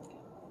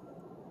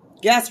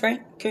 Yes,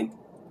 right? Okay.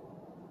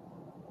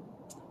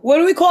 What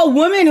do we call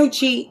women who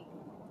cheat?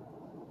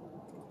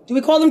 Do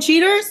we call them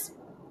cheaters?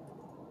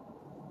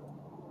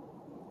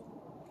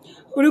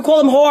 Or do we call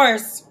them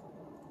whores?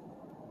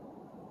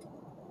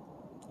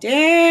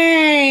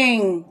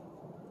 Dang.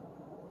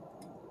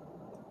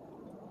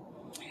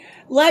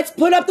 Let's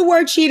put up the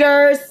word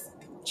cheaters.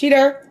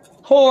 Cheater.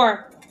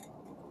 Whore.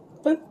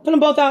 Put them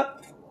both up.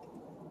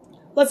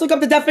 Let's look up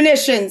the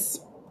definitions.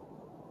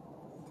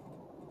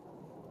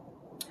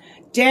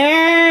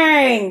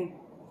 Dang.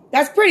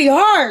 That's pretty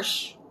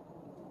harsh.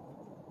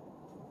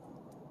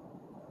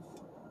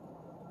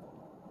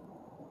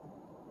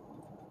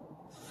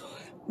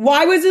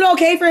 Why was it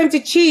okay for him to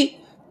cheat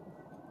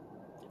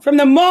from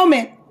the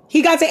moment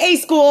he got to A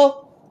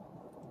school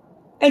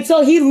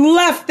until he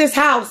left this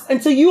house,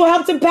 until you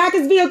helped him pack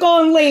his vehicle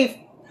and leave?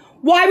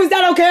 Why was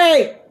that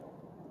okay?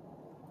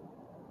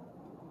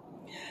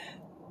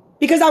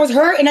 Because I was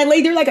hurt and I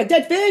laid there like a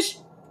dead fish?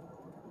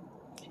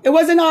 It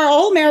wasn't our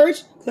old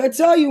marriage. I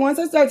tell you, once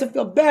I start to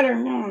feel better,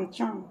 and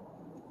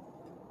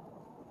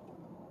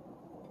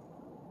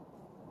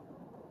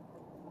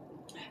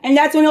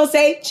that's when he'll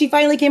say, she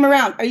finally came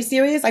around. Are you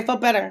serious? I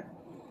felt better.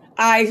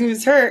 I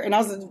was hurt and I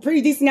was a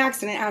pretty decent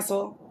accident,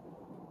 asshole.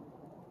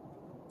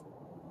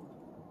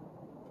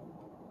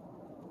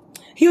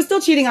 He was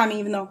still cheating on me,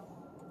 even though.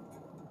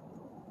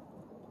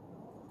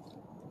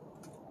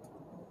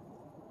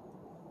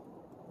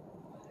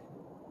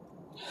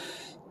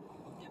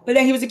 But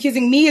then he was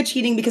accusing me of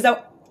cheating because I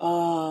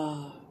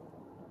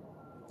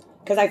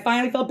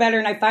finally felt better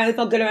and I finally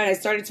felt good and I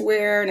started to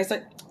wear and I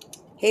said,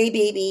 hey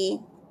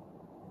baby,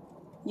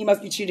 you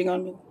must be cheating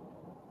on me.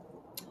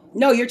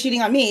 No, you're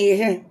cheating on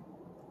me.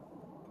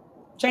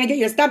 Trying to get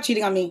you to stop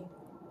cheating on me.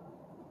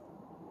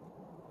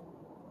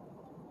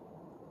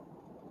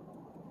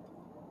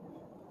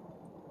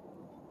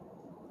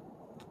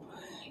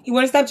 You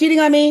want to stop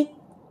cheating on me?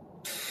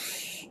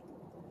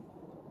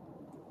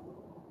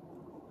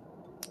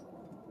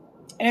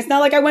 And it's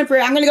not like I went for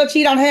it. I'm going to go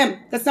cheat on him.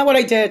 That's not what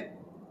I did.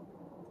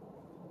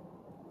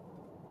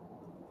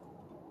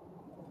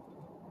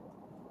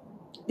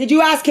 Did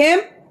you ask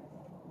him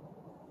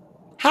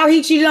how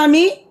he cheated on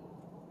me?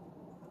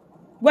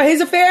 What his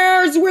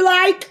affairs were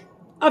like?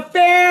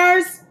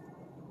 Affairs?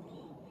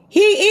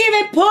 He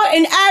even put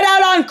an ad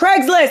out on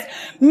Craigslist.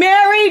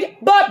 Married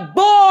but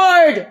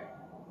bored.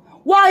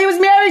 While he was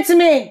married to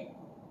me.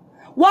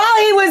 While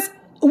he was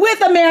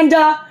with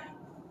Amanda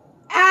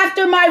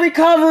after my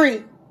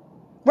recovery.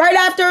 Right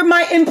after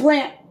my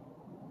implant.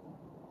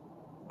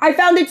 I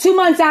found it 2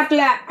 months after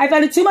that. I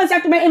found it 2 months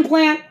after my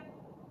implant.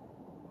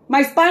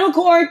 My spinal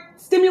cord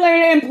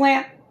stimulator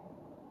implant.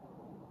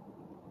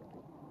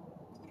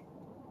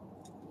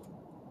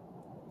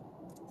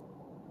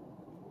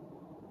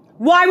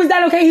 Why was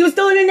that okay? He was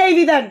still in the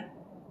Navy then.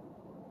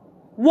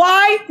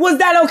 Why was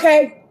that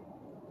okay?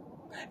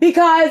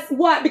 Because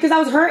what? Because I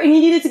was hurt and he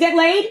needed to get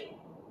laid?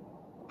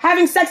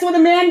 Having sex with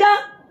Amanda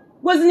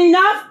wasn't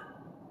enough?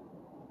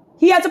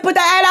 He had to put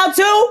the ad out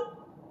too?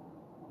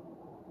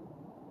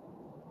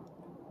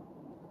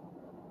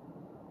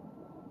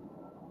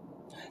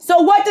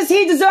 So what does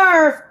he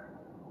deserve?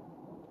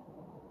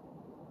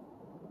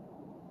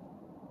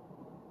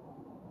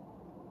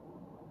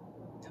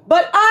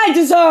 But I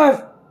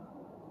deserve.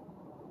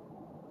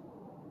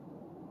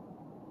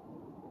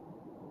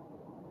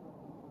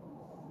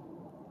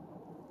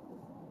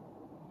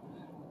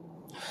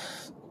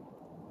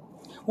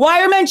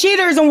 Why are men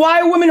cheaters and why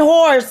are women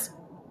whores?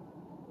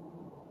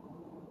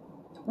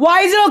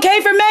 Why is it okay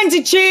for men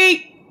to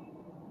cheat?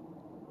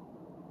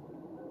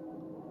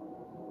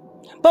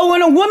 But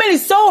when a woman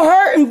is so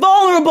hurt and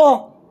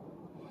vulnerable,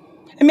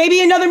 and maybe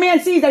another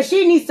man sees that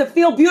she needs to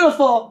feel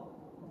beautiful,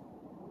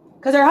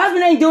 because her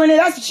husband ain't doing it,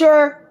 that's for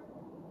sure.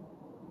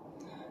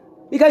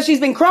 Because she's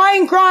been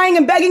crying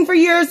and begging for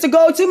years to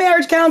go to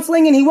marriage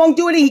counseling and he won't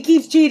do it and he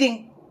keeps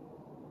cheating.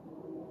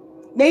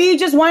 Maybe you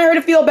just want her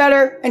to feel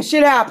better and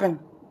shit happen.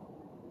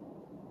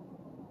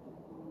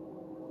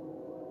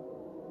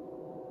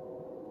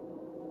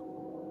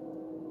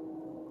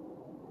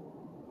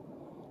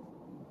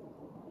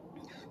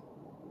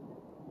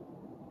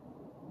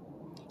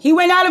 He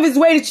went out of his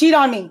way to cheat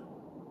on me.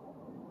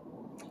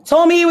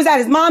 Told me he was at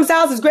his mom's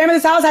house, his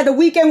grandmother's house, had the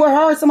weekend with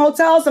her, some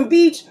hotel, some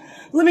beach,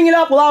 living it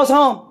up while I was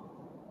home.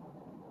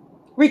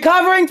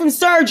 Recovering from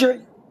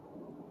surgery.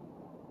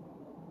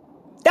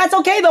 That's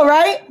okay though,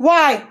 right?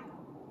 Why?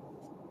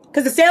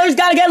 Because the sailors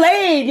gotta get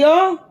laid,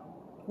 yo.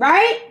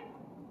 Right?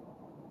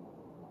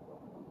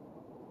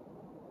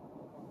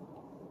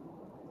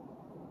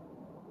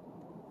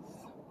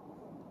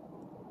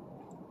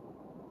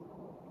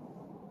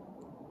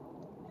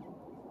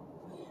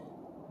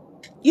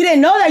 You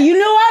didn't know that. You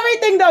knew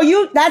everything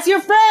though. That's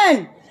your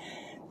friend.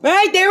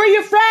 Right? They were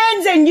your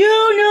friends and you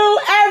knew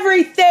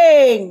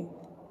everything.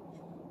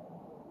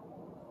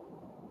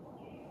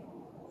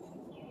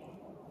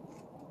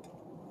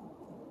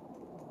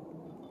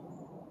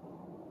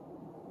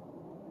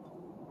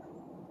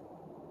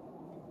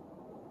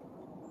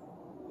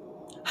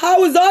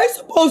 How was I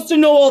supposed to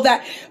know all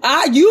that?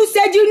 You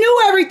said you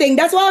knew everything.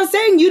 That's what I was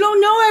saying. You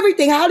don't know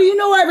everything. How do you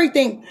know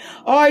everything?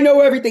 Oh, I know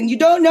everything. You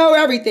don't know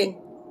everything.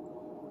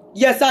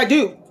 Yes, I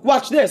do.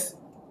 Watch this.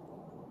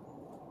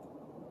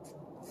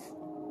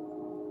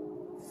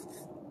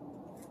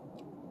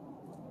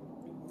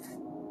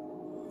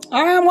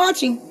 All right, I'm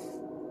watching.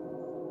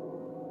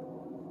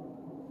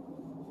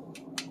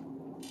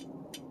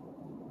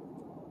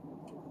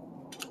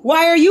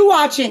 Why are you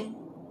watching?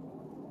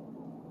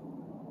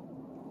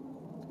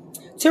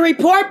 To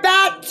report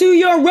back to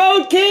your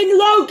Road King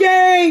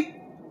Loki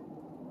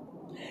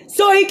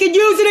so he can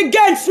use it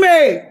against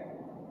me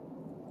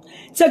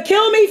to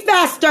kill me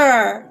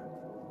faster.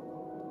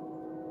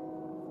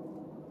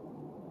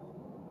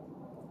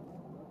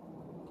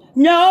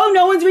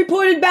 No one's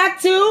reported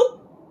back to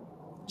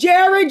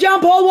Jared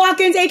John Paul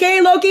Watkins, aka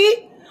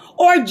Loki,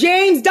 or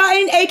James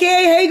Dutton,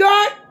 aka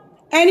Hagar.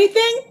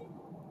 Anything?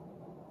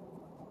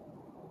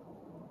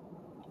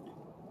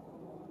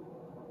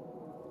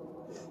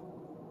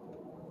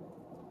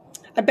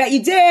 I bet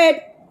you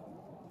did.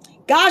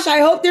 Gosh, I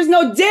hope there's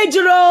no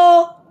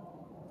digital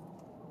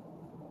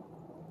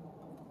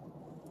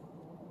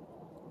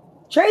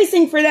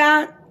tracing for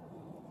that,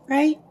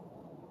 right?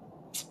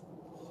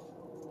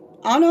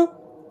 I don't know.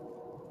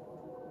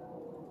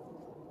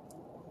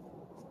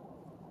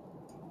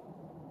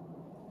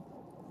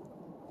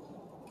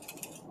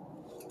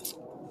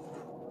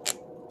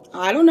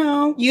 I don't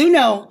know. You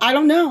know. I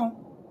don't know.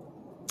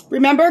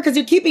 Remember? Because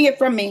you're keeping it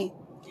from me.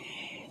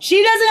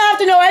 She doesn't have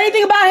to know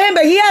anything about him,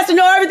 but he has to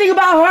know everything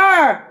about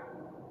her.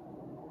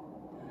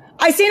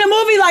 I seen a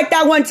movie like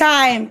that one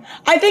time.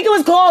 I think it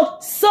was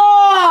called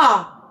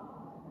Saw.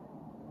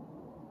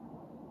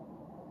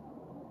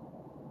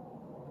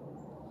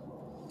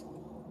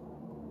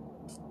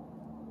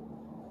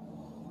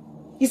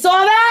 You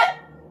saw that?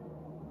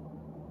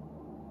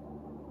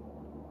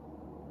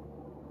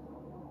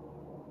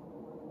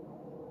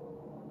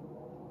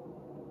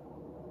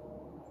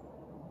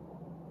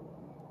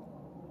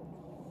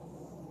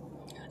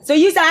 So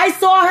you said, I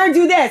saw her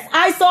do this.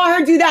 I saw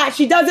her do that.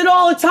 She does it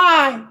all the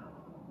time.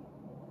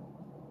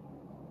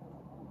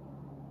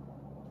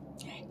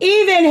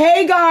 Even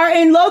Hagar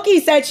and Loki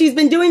said she's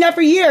been doing that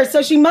for years.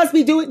 So she must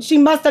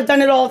have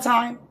done it all the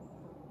time.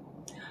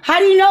 How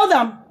do you know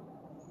them?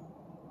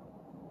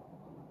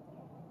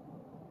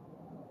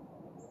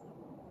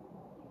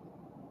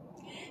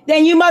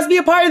 Then you must be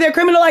a part of their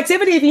criminal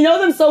activity if you know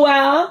them so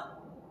well.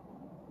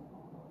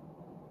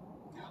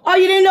 Oh,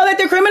 you didn't know that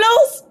they're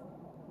criminals?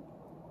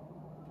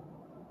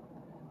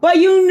 But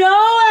you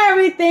know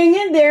everything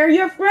and they're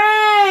your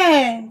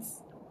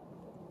friends.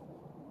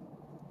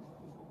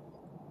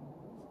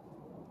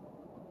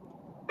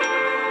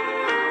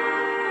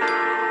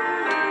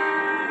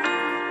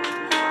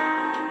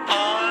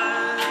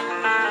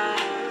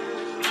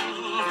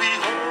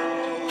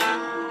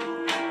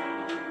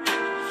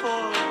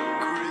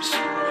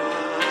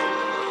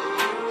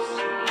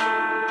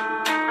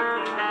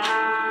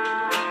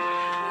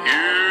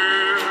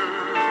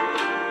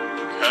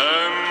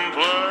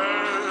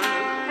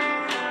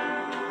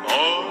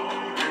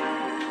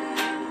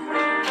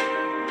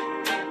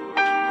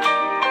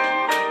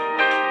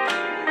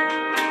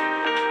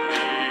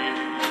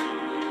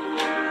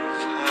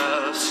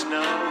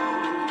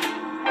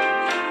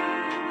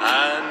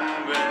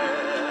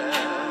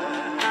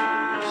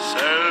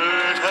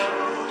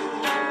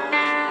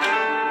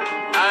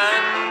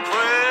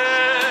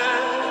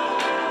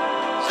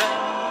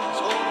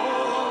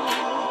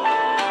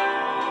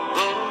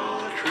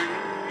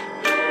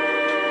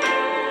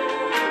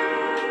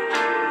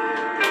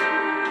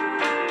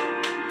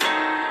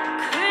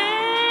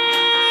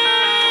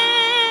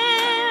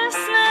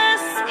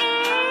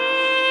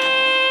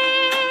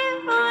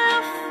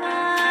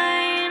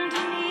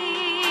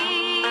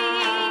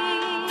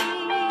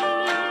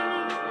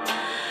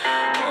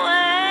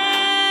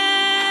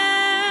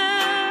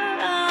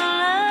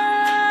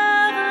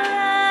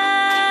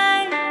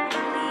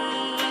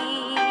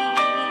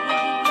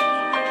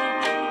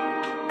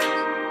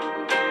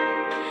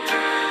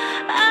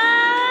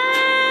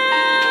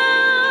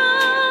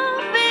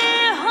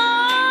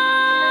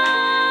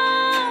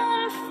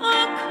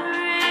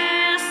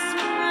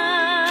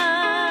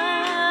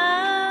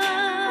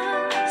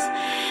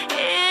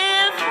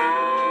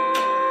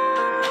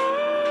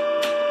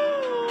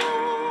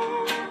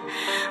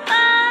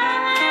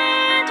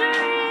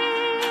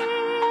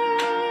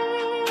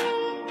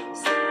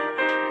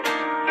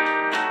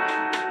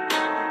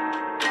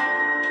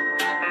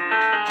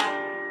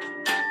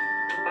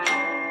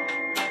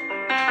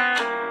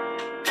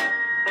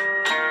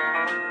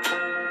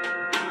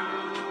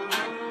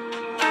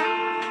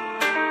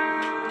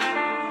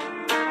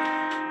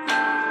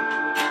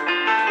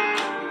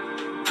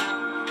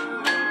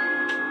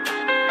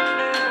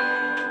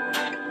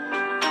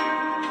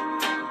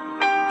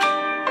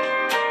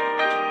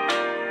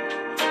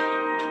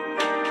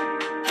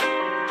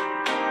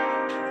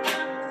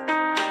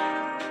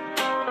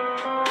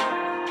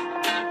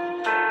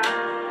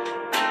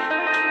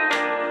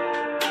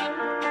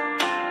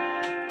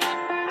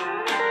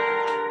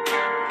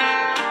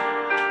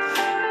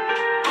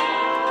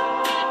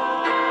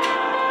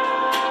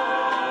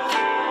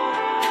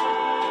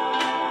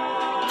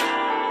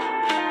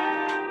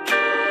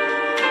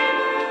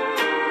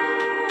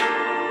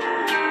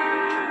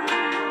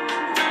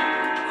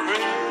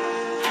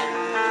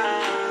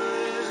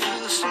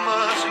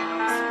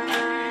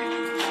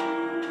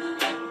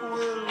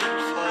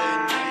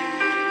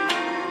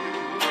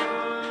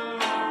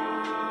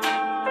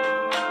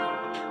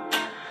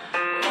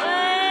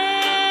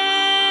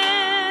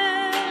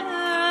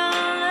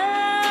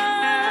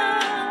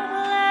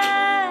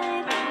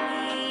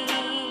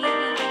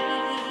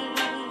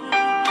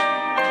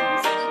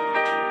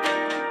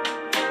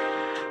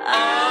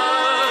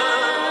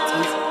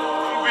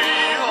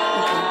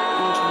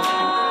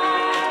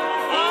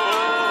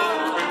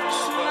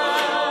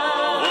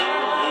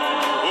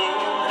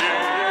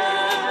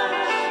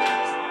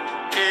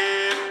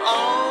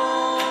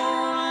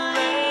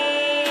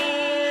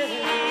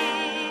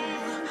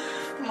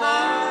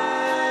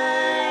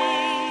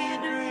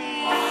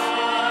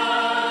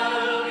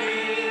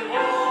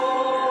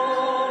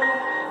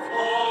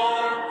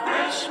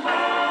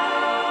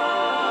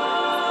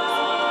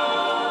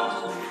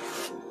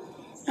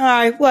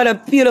 right, what a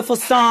beautiful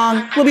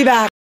song. We'll be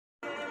back.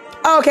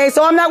 Okay,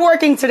 so I'm not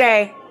working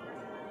today.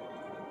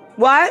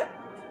 What?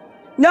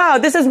 No,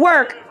 this is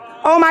work.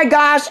 Oh my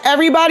gosh,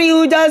 everyone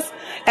who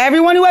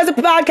has a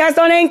podcast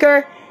on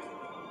Anchor,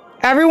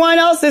 everyone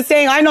else is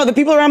saying, I know the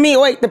people around me,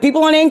 wait, the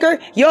people on Anchor?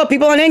 Yo,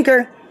 people on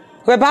Anchor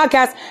who have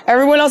podcasts,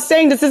 everyone else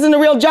saying this isn't a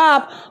real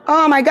job.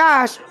 Oh my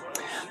gosh.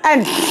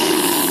 And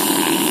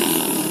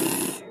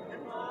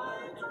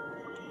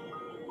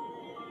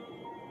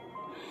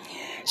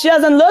she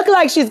doesn't look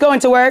like she's going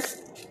to work.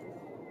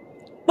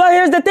 But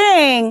here's the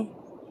thing.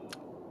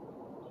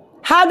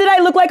 How did I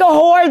look like a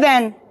whore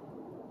then?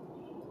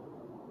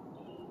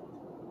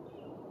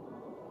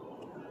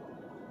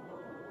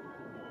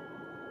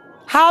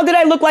 How did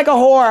I look like a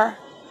whore?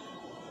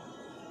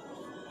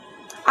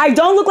 I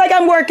don't look like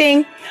I'm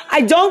working.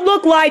 I don't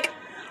look like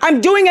I'm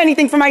doing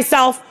anything for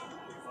myself.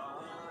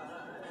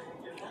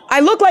 I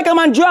look like I'm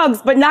on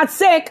drugs, but not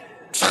sick.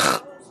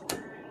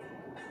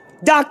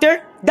 Doctors.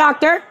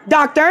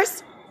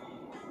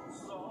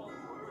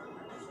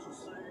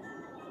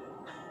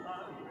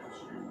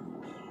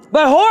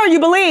 But whore, you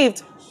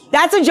believed.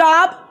 That's a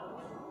job.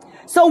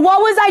 So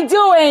what was I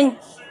doing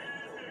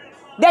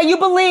that you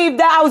believed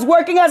that I was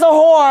working as a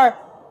whore,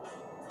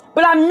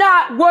 but I'm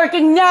not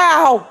working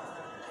now?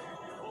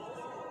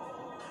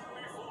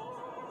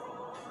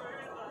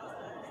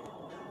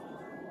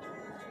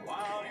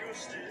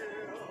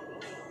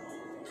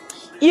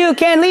 You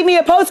can leave me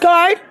a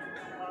postcard.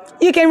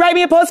 You can write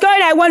me a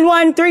postcard at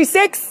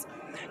 1136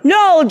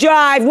 Knoll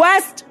Drive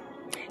West,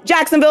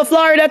 Jacksonville,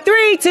 Florida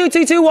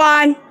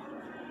 32221.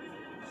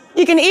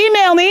 You can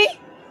email me.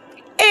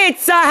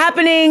 It's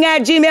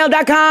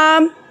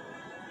happening@gmail.com.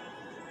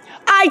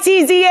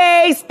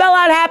 ITZA, spell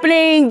out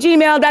happening,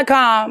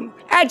 gmail.com,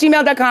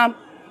 @gmail.com.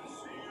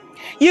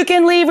 You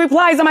can leave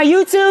replies on my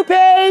YouTube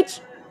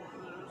page,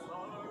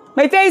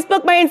 my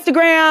Facebook, my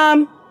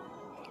Instagram,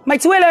 my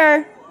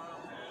Twitter.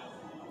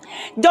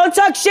 Don't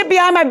talk shit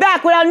behind my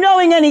back without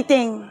knowing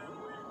anything.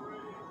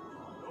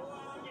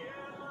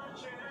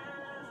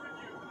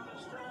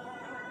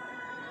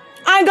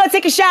 I'm gonna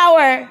take a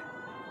shower.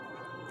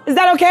 Is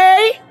that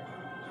okay?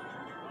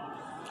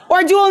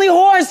 Or do only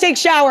whores take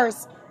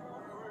showers?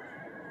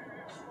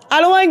 I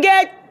don't want to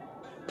get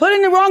put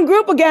in the wrong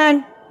group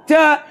again.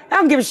 I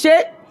don't give a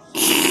shit.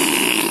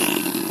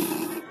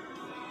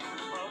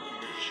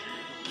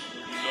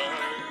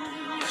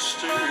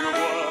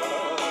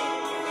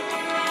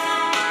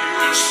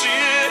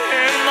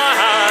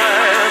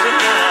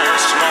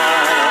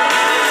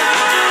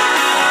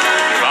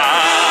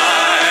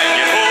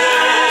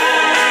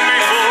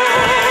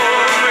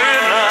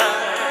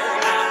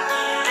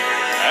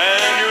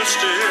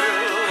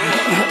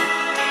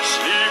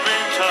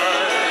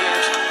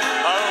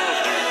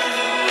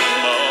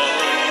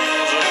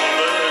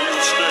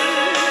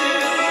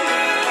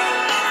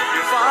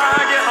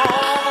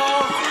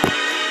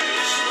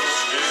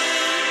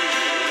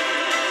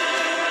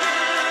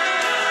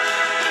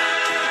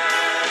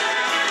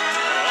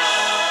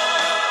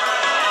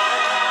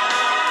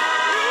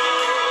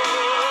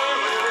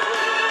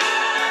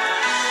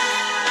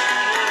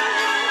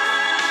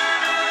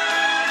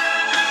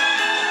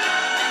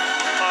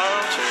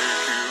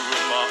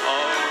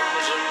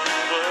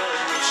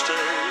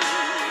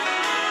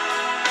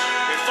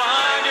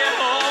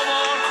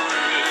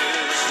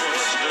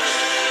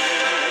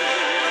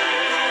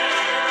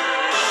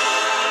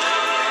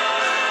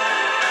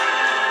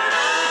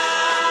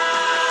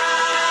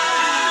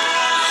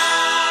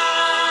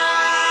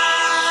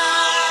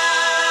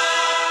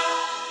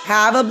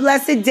 Have a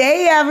blessed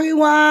day,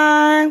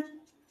 everyone.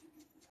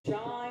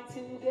 Trying to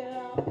get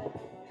up and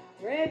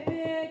great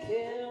big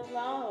hill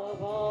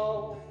of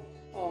all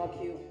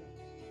cute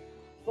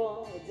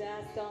for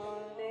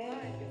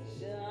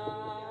destination.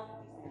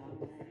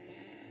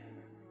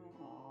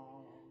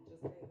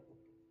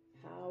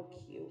 How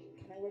cute.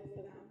 Can I work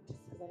for them? Just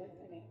because I like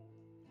their name.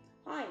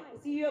 Hi, I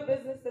see your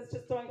business that's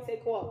just starting to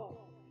take off.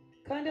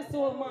 Kind of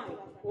so of mine.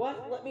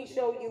 What? Let me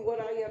show you what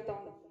I have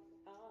done.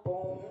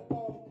 Boom,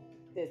 boom.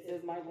 This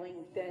is my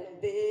LinkedIn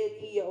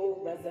video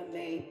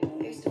resume.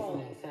 You're still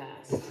moving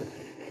fast.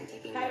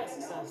 Taking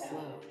yourself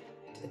slow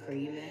to the career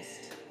you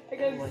missed. I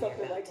gotta do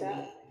something like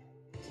that.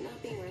 To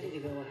not being ready to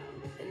go out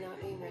and not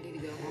being ready to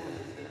go home.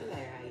 No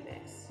matter how you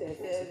mix. This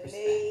is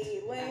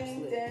me,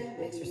 LinkedIn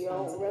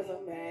video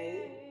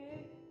resume.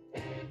 I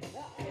don't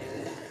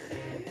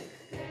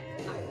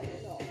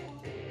know.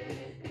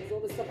 There's all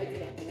the stuff I do.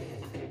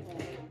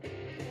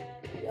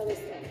 The other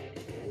stuff.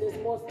 And there's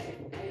more stuff. I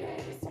know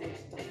there's so much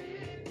stuff.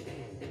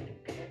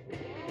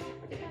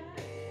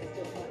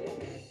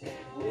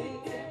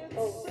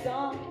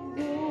 Some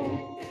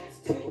rules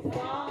to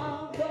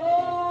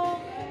follow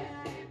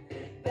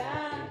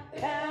that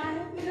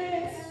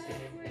kindness,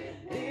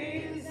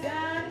 these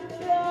and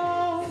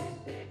those.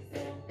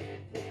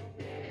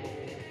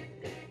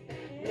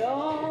 No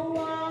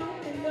one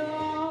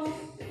knows.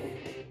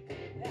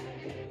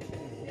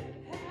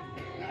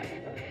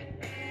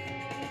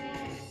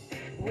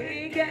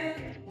 We get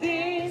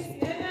these.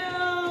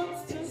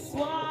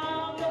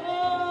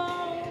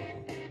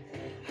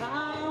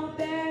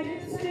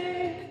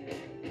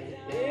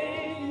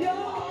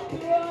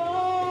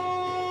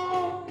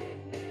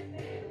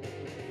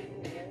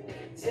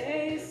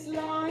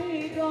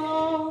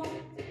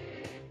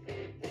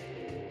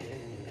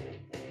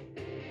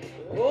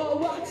 Oh,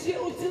 what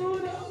you do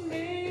to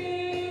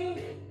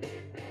me,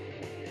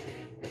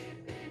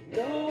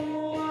 no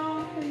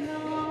one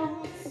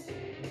knows.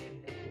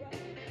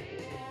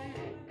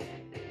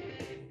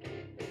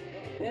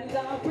 And I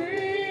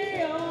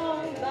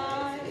realize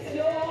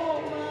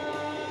you're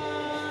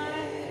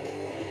mine.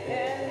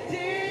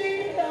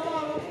 Indeed, a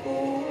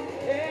fool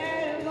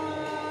am I.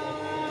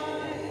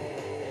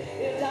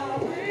 And I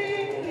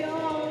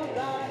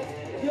realize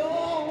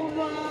you're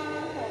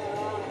mine.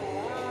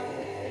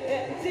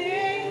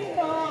 Indeed,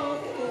 a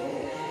fool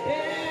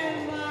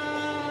am I.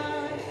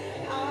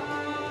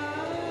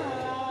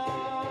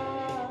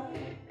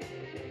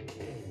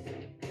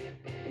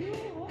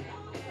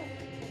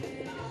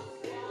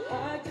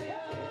 I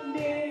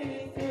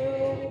journey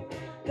through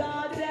the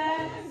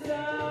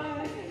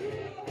desert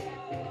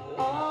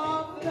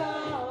of the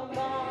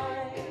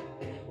mind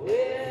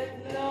with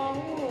no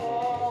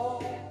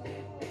hope.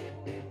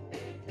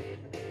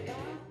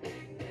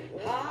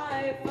 I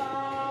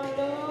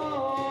follow.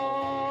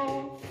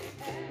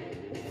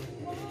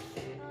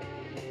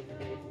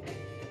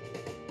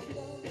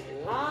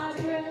 I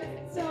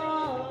drift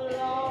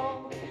along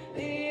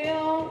the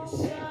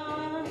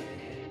ocean.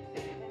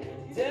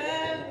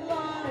 Dead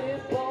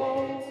like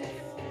bones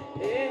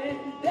in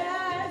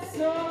that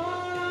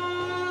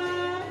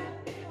sun.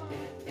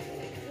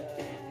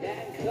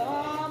 And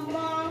come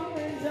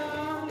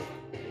undone.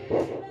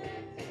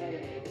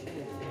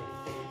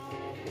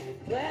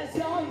 There's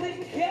only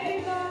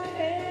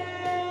Canaan.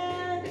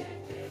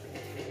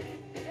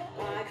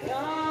 I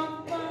come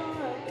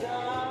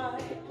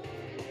undone.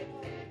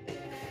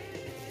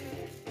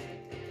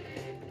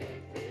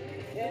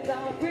 And I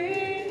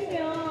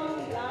realize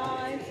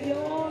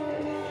you're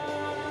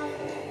mine.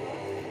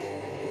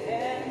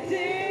 And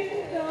in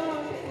the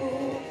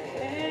fool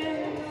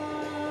am I.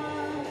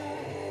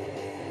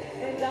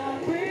 And I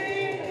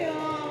realize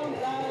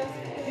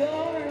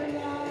you're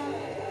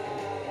mine.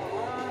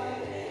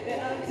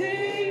 And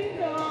in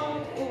the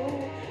fool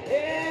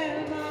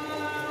am I.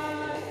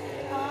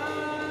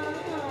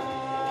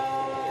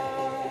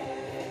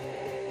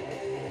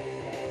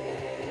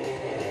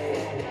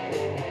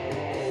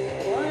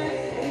 What?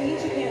 I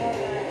need you to get on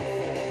that.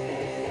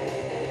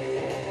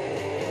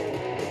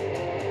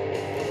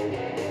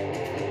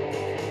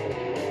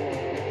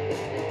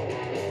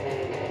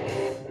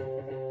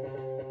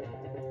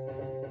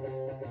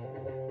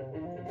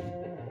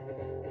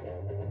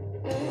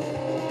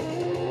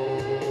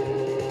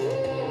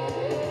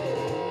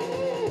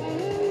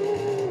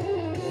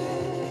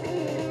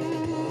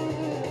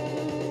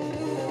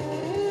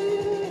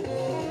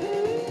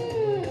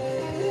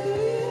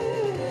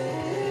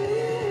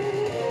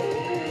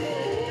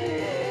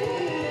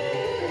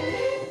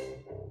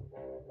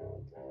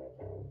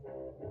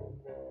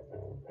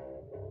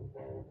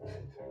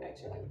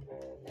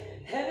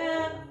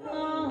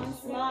 Heaven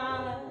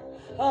smile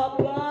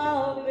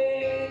above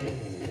me.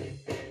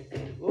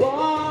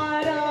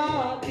 What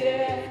a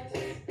gift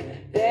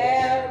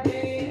there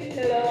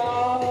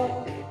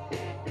below.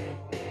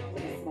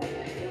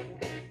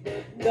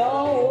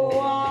 No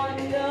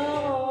one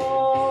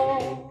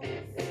knows.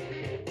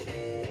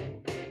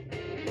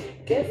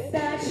 Gifts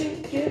that you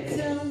give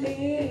to me.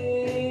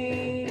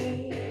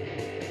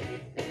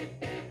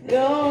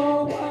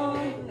 No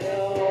one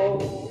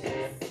knows.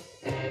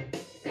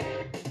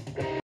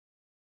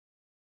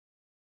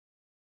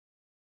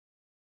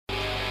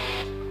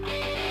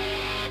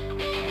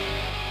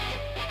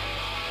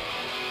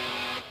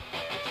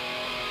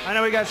 I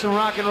know we got some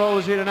rock and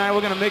rollers here tonight.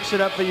 We're going to mix it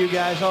up for you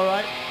guys, all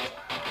right?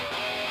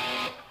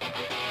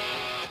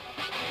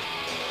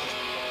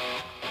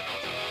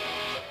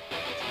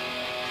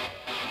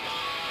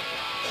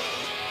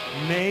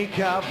 Make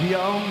up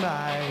your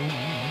mind.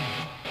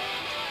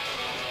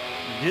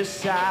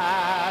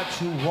 Decide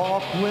to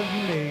walk with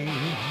me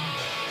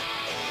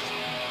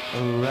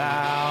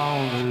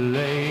around the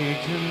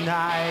lake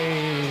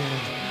tonight.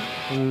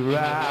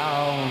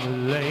 Around the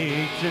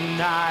lake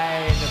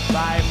tonight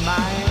by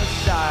my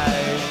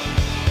side.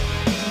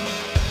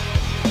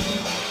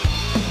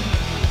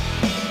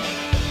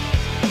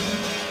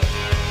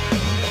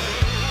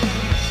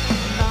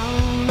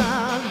 I'm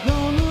not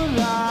gonna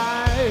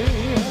lie,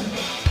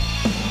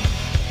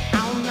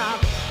 I'll not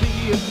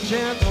be a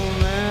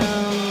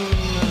gentleman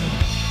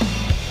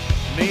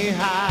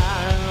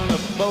behind the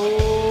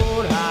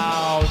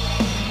boathouse.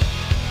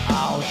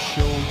 I'll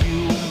show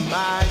you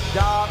my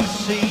dark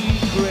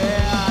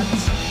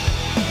secrets.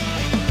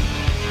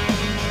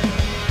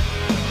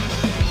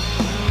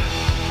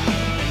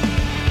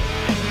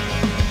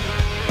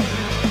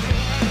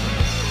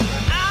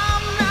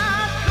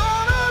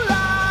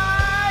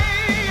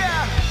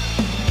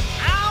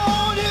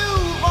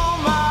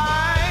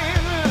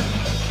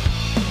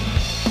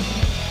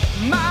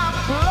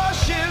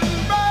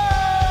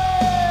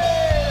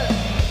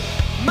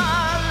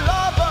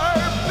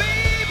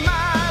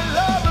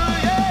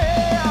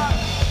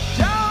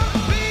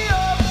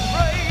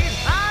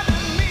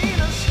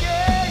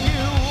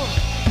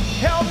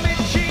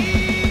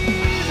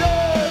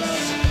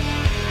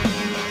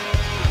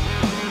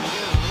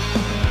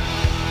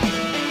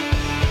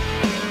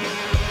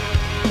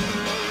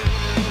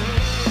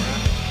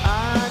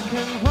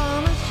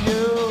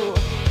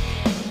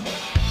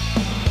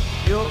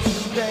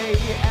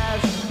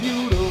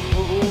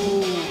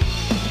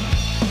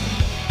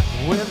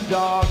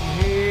 dark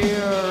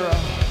hair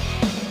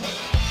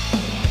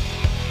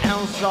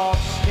and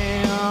soft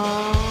skin.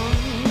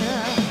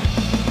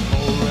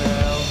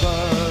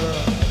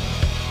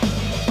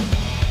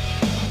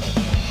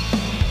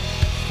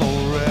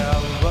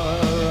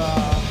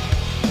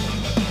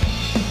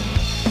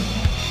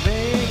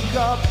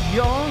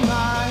 Your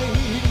mind,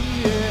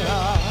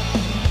 yeah.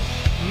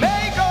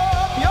 Make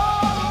up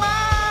your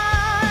mind.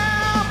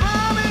 I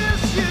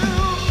promise you,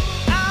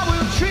 I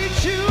will treat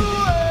you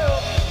well,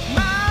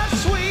 my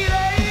sweet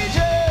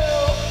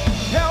angel.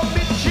 Help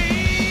me,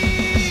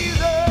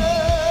 Jesus.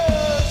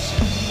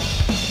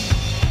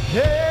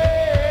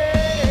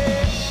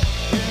 Hey,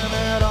 give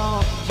it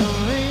up to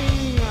me.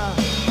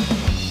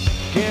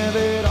 Give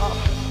it up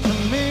to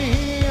me.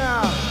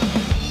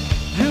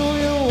 Do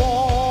you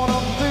wanna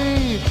be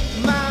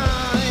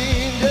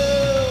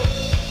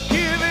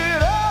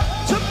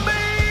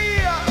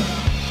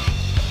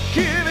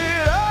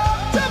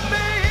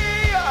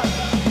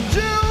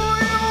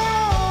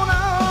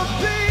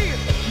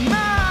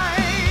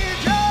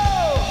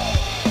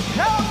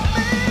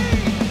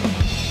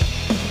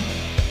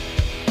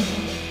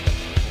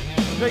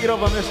Take it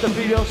over, Mr.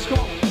 Videos. Come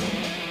on.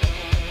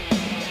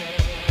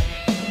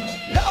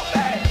 Help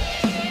me.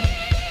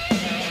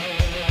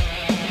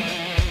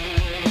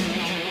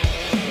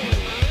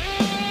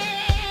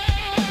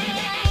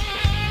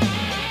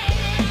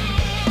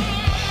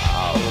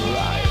 All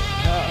right.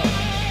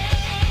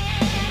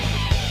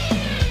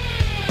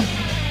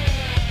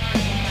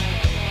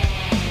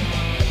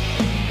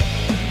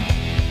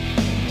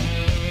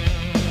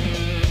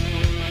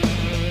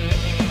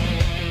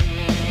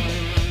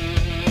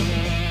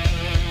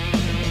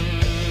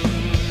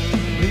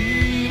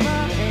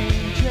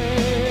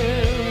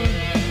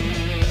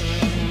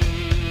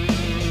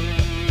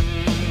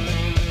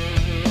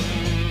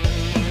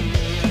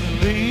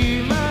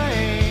 Be my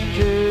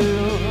angel.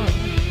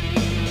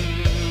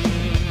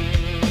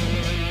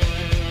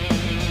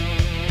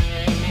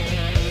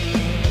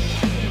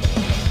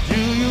 Do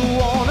you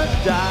wanna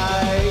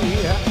die?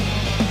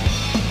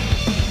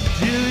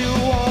 Do you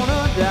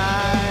wanna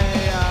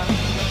die?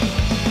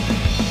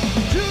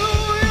 Do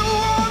you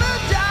wanna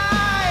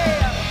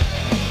die?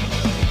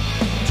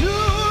 Do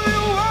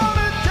you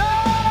wanna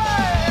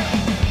die?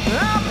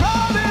 I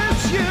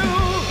promise you,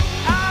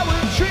 I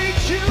will treat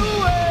you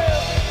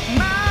well,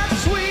 my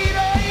sweet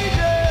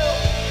angel.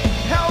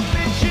 Help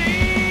me,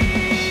 Jesus,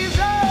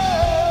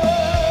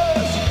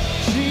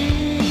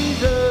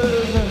 Jesus,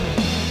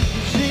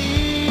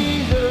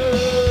 Jesus,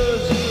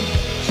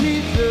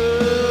 Jesus.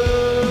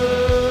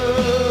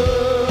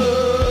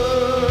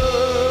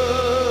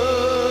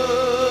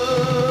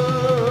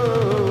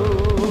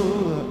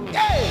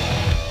 Yay!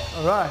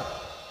 All right.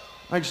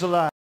 Thanks a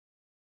lot.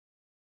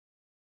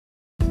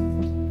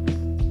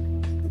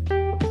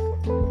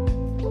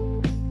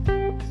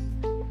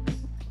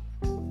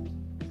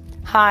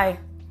 Hi,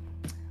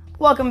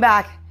 welcome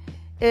back.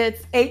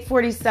 It's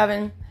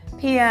 8:47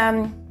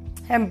 p.m.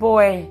 and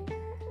boy,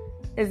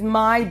 is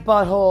my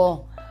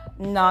butthole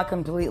not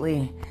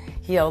completely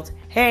healed.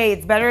 Hey,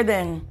 it's better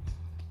than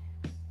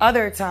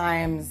other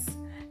times,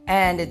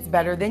 and it's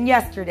better than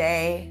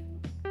yesterday.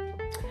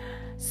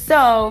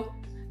 So,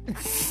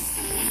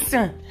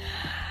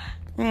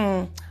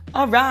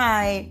 all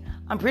right,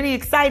 I'm pretty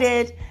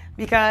excited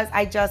because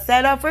I just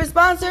set up for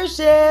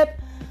sponsorship.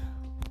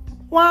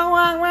 Wah,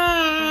 wah,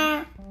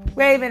 wah.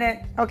 Waving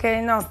it.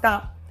 Okay, no,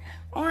 stop.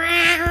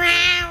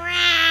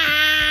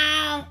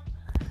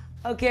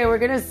 Okay, we're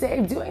gonna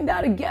save doing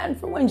that again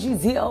for when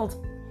she's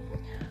healed.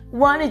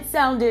 One, it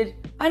sounded,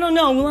 I don't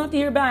know, we'll have to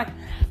hear back.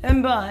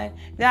 But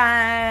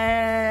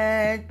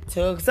that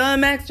took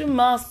some extra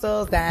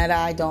muscles that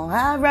I don't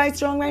have right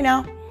strong right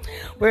now.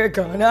 We're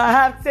gonna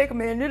have to take a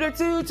minute or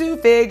two to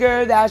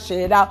figure that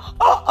shit out.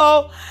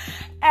 Uh-oh.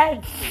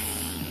 And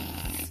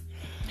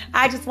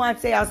I just want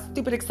to say I was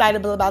stupid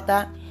excitable about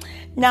that.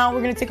 Now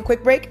we're going to take a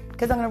quick break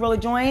because I'm going to roll a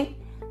joint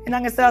and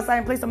I'm going to sit outside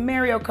and play some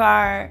Mario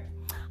Kart.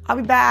 I'll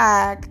be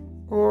back,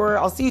 or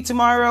I'll see you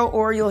tomorrow,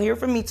 or you'll hear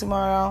from me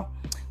tomorrow.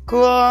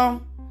 Cool?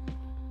 All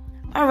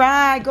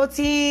right, go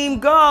team,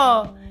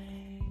 go.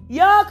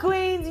 Yeah,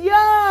 queens,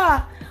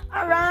 yeah.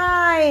 All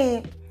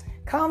right,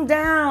 calm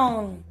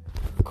down.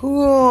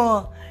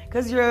 Cool,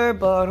 because your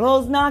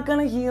butthole's not going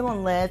to heal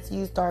unless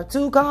you start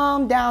to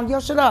calm down. Yo,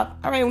 shut up.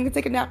 All right, we're going to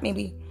take a nap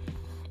maybe.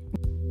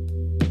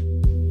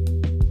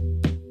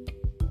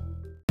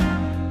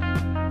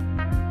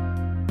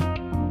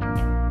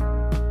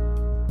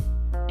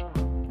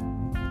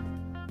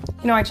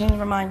 You know, I changed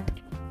my mind.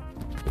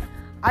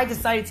 I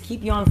decided to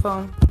keep you on the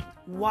phone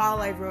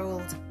while I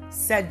rolled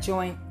said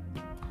joint.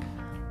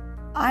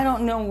 I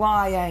don't know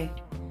why I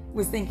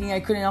was thinking I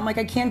couldn't. I'm like,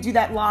 I can't do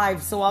that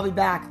live, so I'll be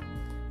back.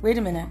 Wait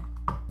a minute.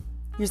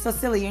 You're so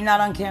silly. You're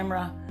not on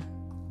camera.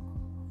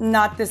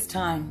 Not this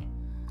time.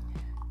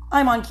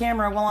 I'm on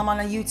camera while I'm on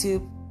a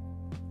YouTube.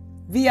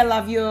 Via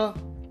la view.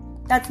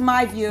 That's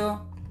my view.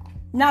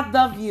 Not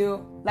the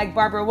view, like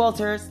Barbara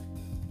Walters.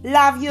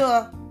 La view.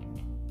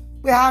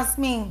 With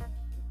Jasmine.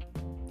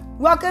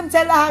 Welcome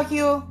to La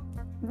View.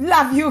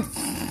 Love you.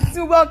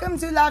 So welcome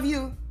to Love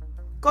You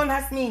con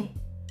Jasmine.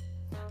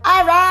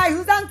 All right,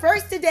 who's on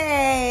first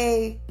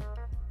today?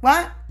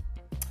 What?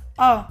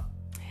 Oh.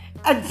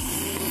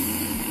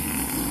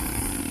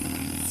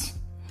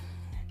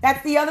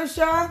 That's the other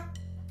show?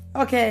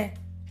 Okay.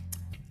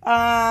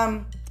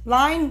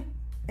 Line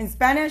in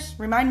Spanish,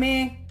 remind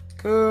me.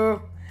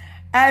 Cool.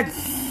 All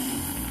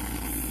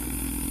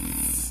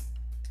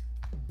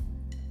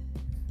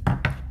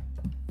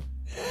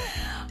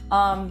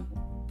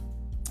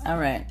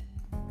right.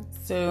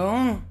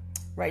 So,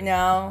 right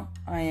now,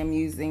 I am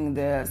using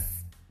this.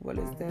 What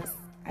is this?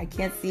 I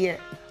can't see it.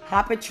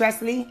 Hopper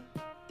Tresley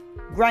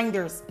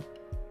Grinders.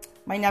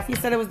 My nephew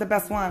said it was the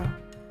best one.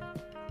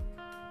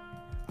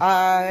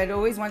 I'd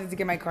always wanted to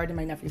get my card, and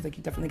my nephew's like,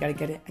 you definitely got to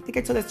get it. I think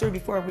I told that story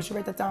before. We should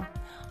write that down.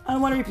 I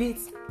don't want to repeat.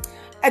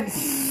 I'm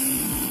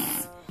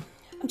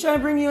trying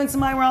to bring you into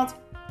my world,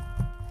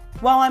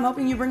 while I'm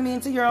hoping you bring me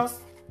into yours.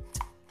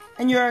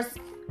 And yours.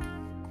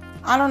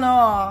 I don't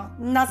know.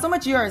 Not so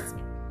much yours.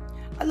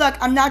 Look,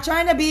 I'm not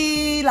trying to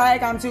be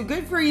like I'm too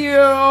good for you.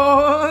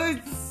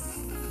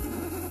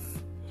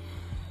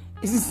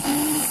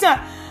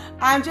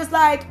 I'm just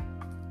like,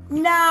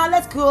 nah,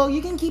 that's cool.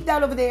 You can keep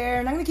that over there.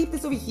 And I'm going to keep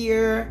this over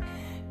here.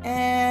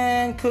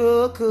 And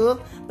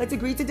cool. Let's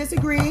agree to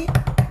disagree.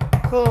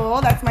 Cool.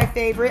 That's my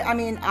favorite. I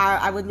mean,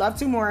 I would love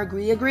to more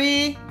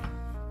agree.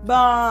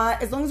 But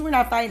as long as we're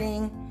not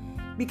fighting.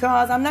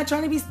 Because I'm not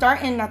trying to be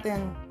starting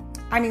nothing.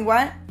 I mean,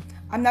 what?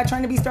 I'm not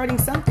trying to be starting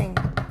something.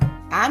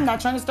 I'm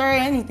not trying to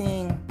start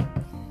anything.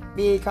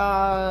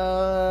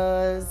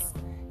 Because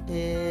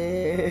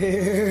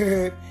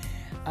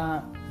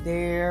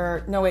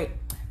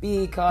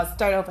because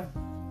start over.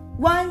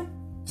 1,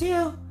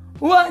 2,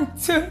 1,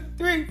 2,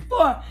 3,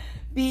 4.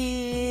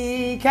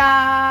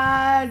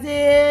 Because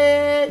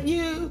if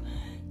you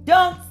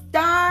don't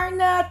start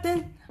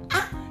nothing,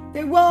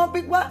 there won't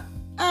be what?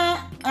 La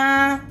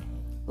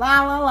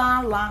la la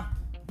la.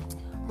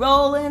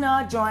 Rolling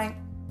a joint,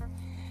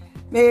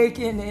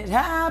 making it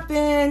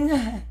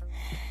happen.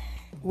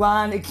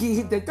 Wanna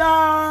keep the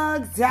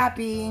dogs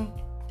happy.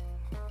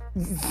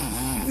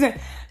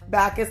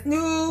 Bacchus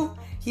knew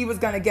he was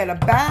gonna get a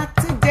back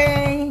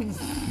today.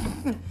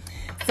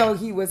 So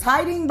he was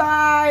hiding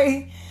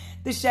by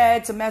the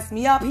shed to mess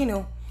me up. He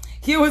knew.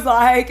 He was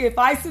like, if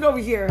I sit over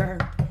here,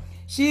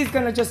 she's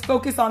gonna just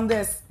focus on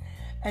this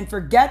and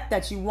forget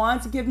that she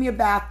wants to give me a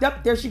back.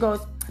 Yep, there she goes.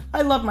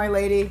 I love my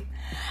lady.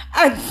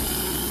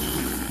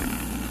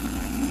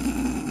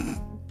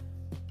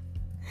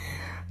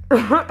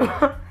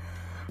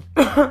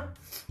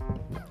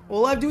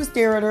 All I do is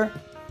stare at her.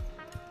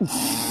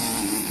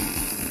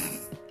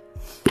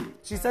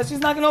 She says she's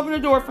not going to open the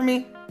door for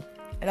me.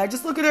 And I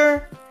just look at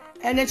her.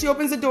 And then she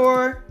opens the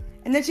door.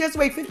 And then she has to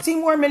wait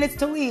 15 more minutes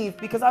to leave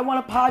because I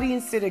want to potty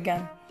and sit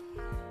again.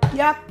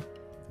 Yep.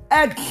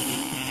 And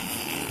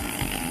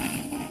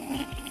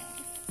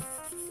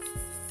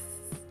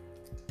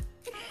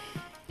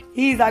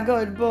he's a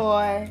good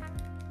boy.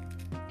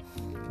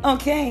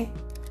 Okay.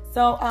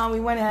 So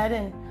we went ahead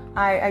and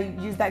I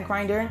used that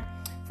grinder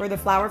for the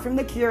flour from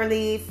the Cure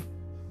Leaf,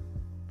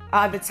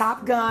 the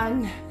Top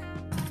Gun,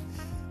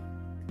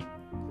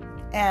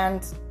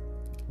 and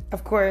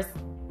of course,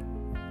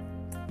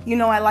 you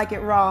know I like it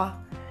raw.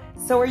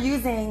 So we're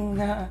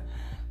using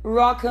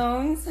raw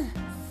cones.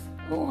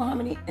 Oh, how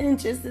many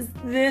inches is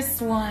this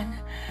one?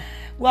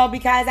 Well,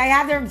 because I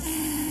have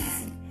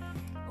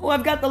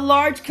I've got the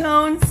large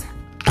cones,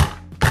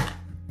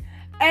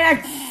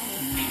 and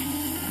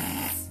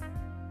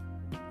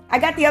I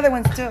got the other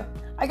ones too.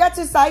 I got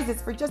 2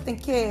 sizes for just in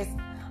case.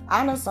 I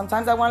don't know,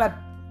 sometimes I want to...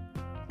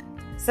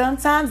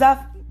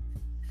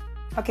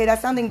 Okay,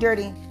 that's sounding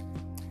dirty.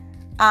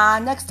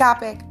 Next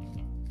topic.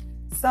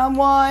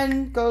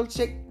 Someone go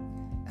shake...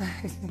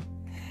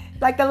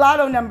 like the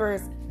lotto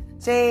numbers.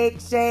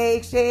 Shake,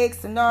 shake, shake,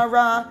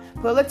 Sonora.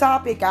 Pull a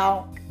topic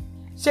out.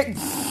 Shake.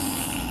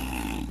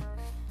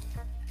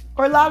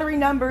 Or lottery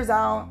numbers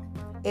out.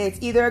 It's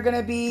either going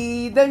to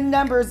be the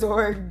numbers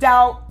or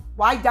doubt.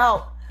 Why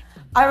doubt?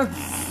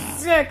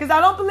 Because I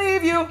don't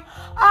believe you.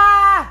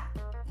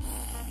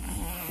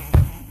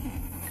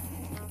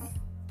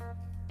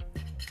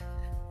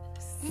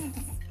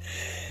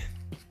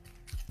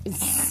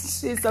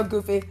 She's so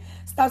goofy.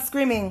 Stop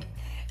screaming.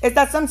 It's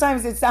that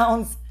sometimes it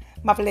sounds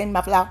muffled.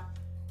 That's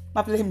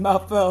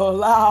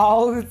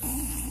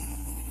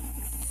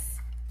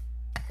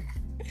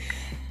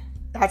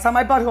how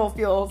my butthole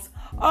feels.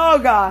 Oh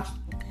gosh.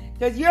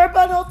 Does your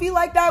butthole feel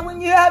like that when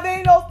you have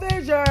anal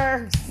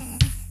fissure?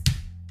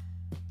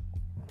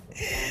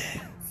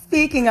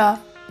 Speaking of,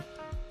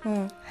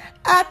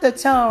 at the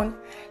tone,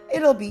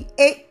 it'll be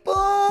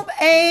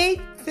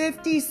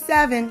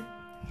 8:57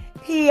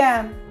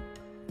 p.m.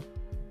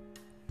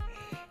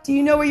 Do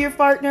you know where your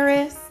partner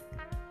is?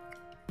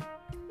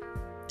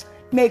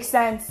 Makes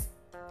sense.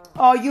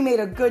 Oh, you made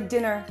a good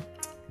dinner.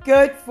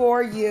 Good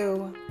for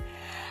you.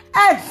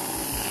 And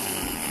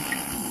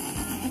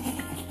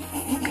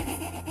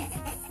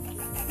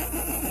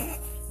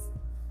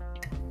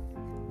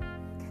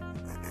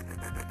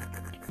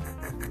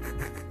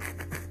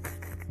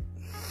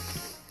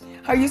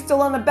Are you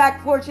still on the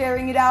back porch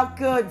airing it out?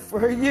 Good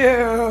for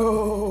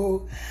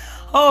you.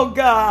 Oh,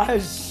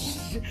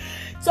 gosh.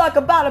 Talk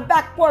about a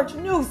back porch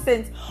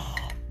nuisance.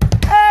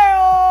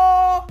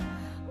 Hey,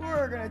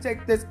 we're going to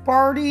take this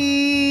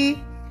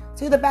party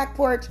to the back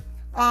porch.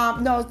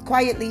 No,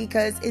 quietly,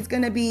 because it's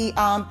going to be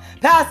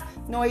past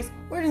noise.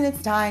 We're in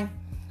its time.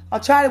 I'll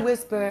try to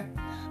whisper,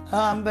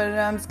 but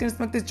I'm just going to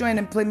smoke this joint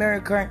and play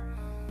Mario Kart.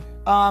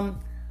 I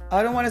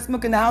don't want to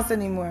smoke in the house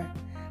anymore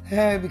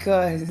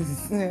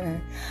because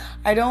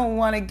I don't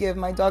want to give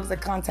my dogs a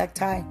contact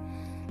high.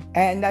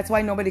 And that's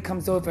why nobody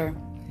comes over.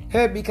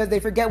 Because they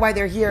forget why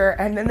they're here,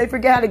 and then they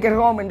forget how to get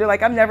home, and they're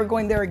like, I'm never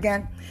going there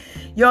again.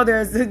 Yo,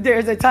 there's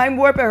a time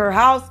warp at her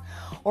house,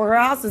 or her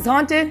house is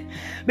haunted,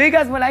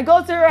 because when I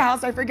go to her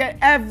house, I forget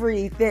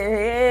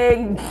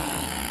everything.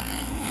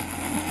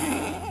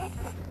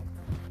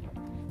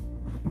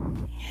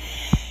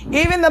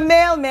 Even the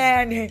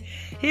mailman,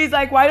 he's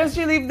like, why don't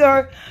you leave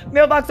the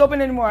mailbox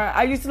open anymore?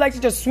 I used to like to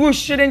just swoosh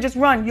shit and just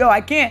run. Yo, I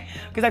can't,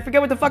 because I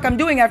forget what the fuck I'm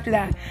doing after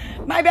that.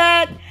 My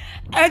bad.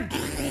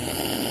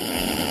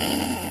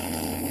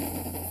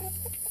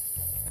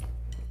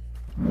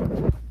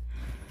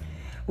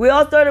 We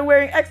all started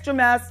wearing extra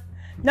masks,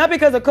 not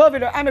because of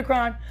COVID or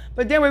Omicron,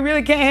 but then we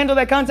really can't handle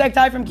that contact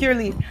high from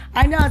Curaleaf.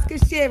 I know, it's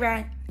good shit,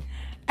 right?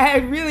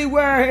 It really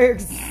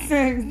works.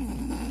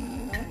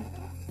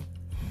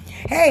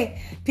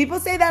 Hey, people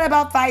say that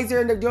about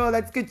Pfizer and the girl,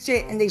 that's good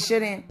shit, and they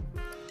shouldn't.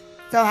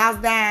 So how's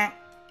that?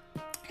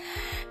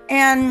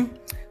 And,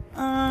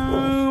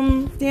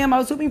 damn, I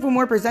was hoping for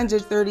more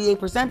percentage,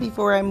 38%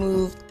 before I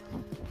moved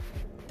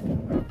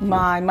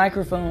my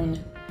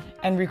microphone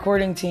and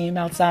recording team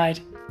outside.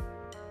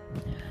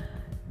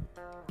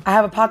 I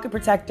have a pocket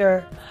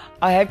protector,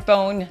 a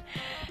headphone,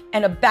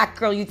 and a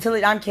Batgirl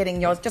utility. I'm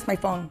kidding, yo. It's just my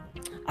phone.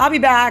 I'll be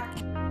back.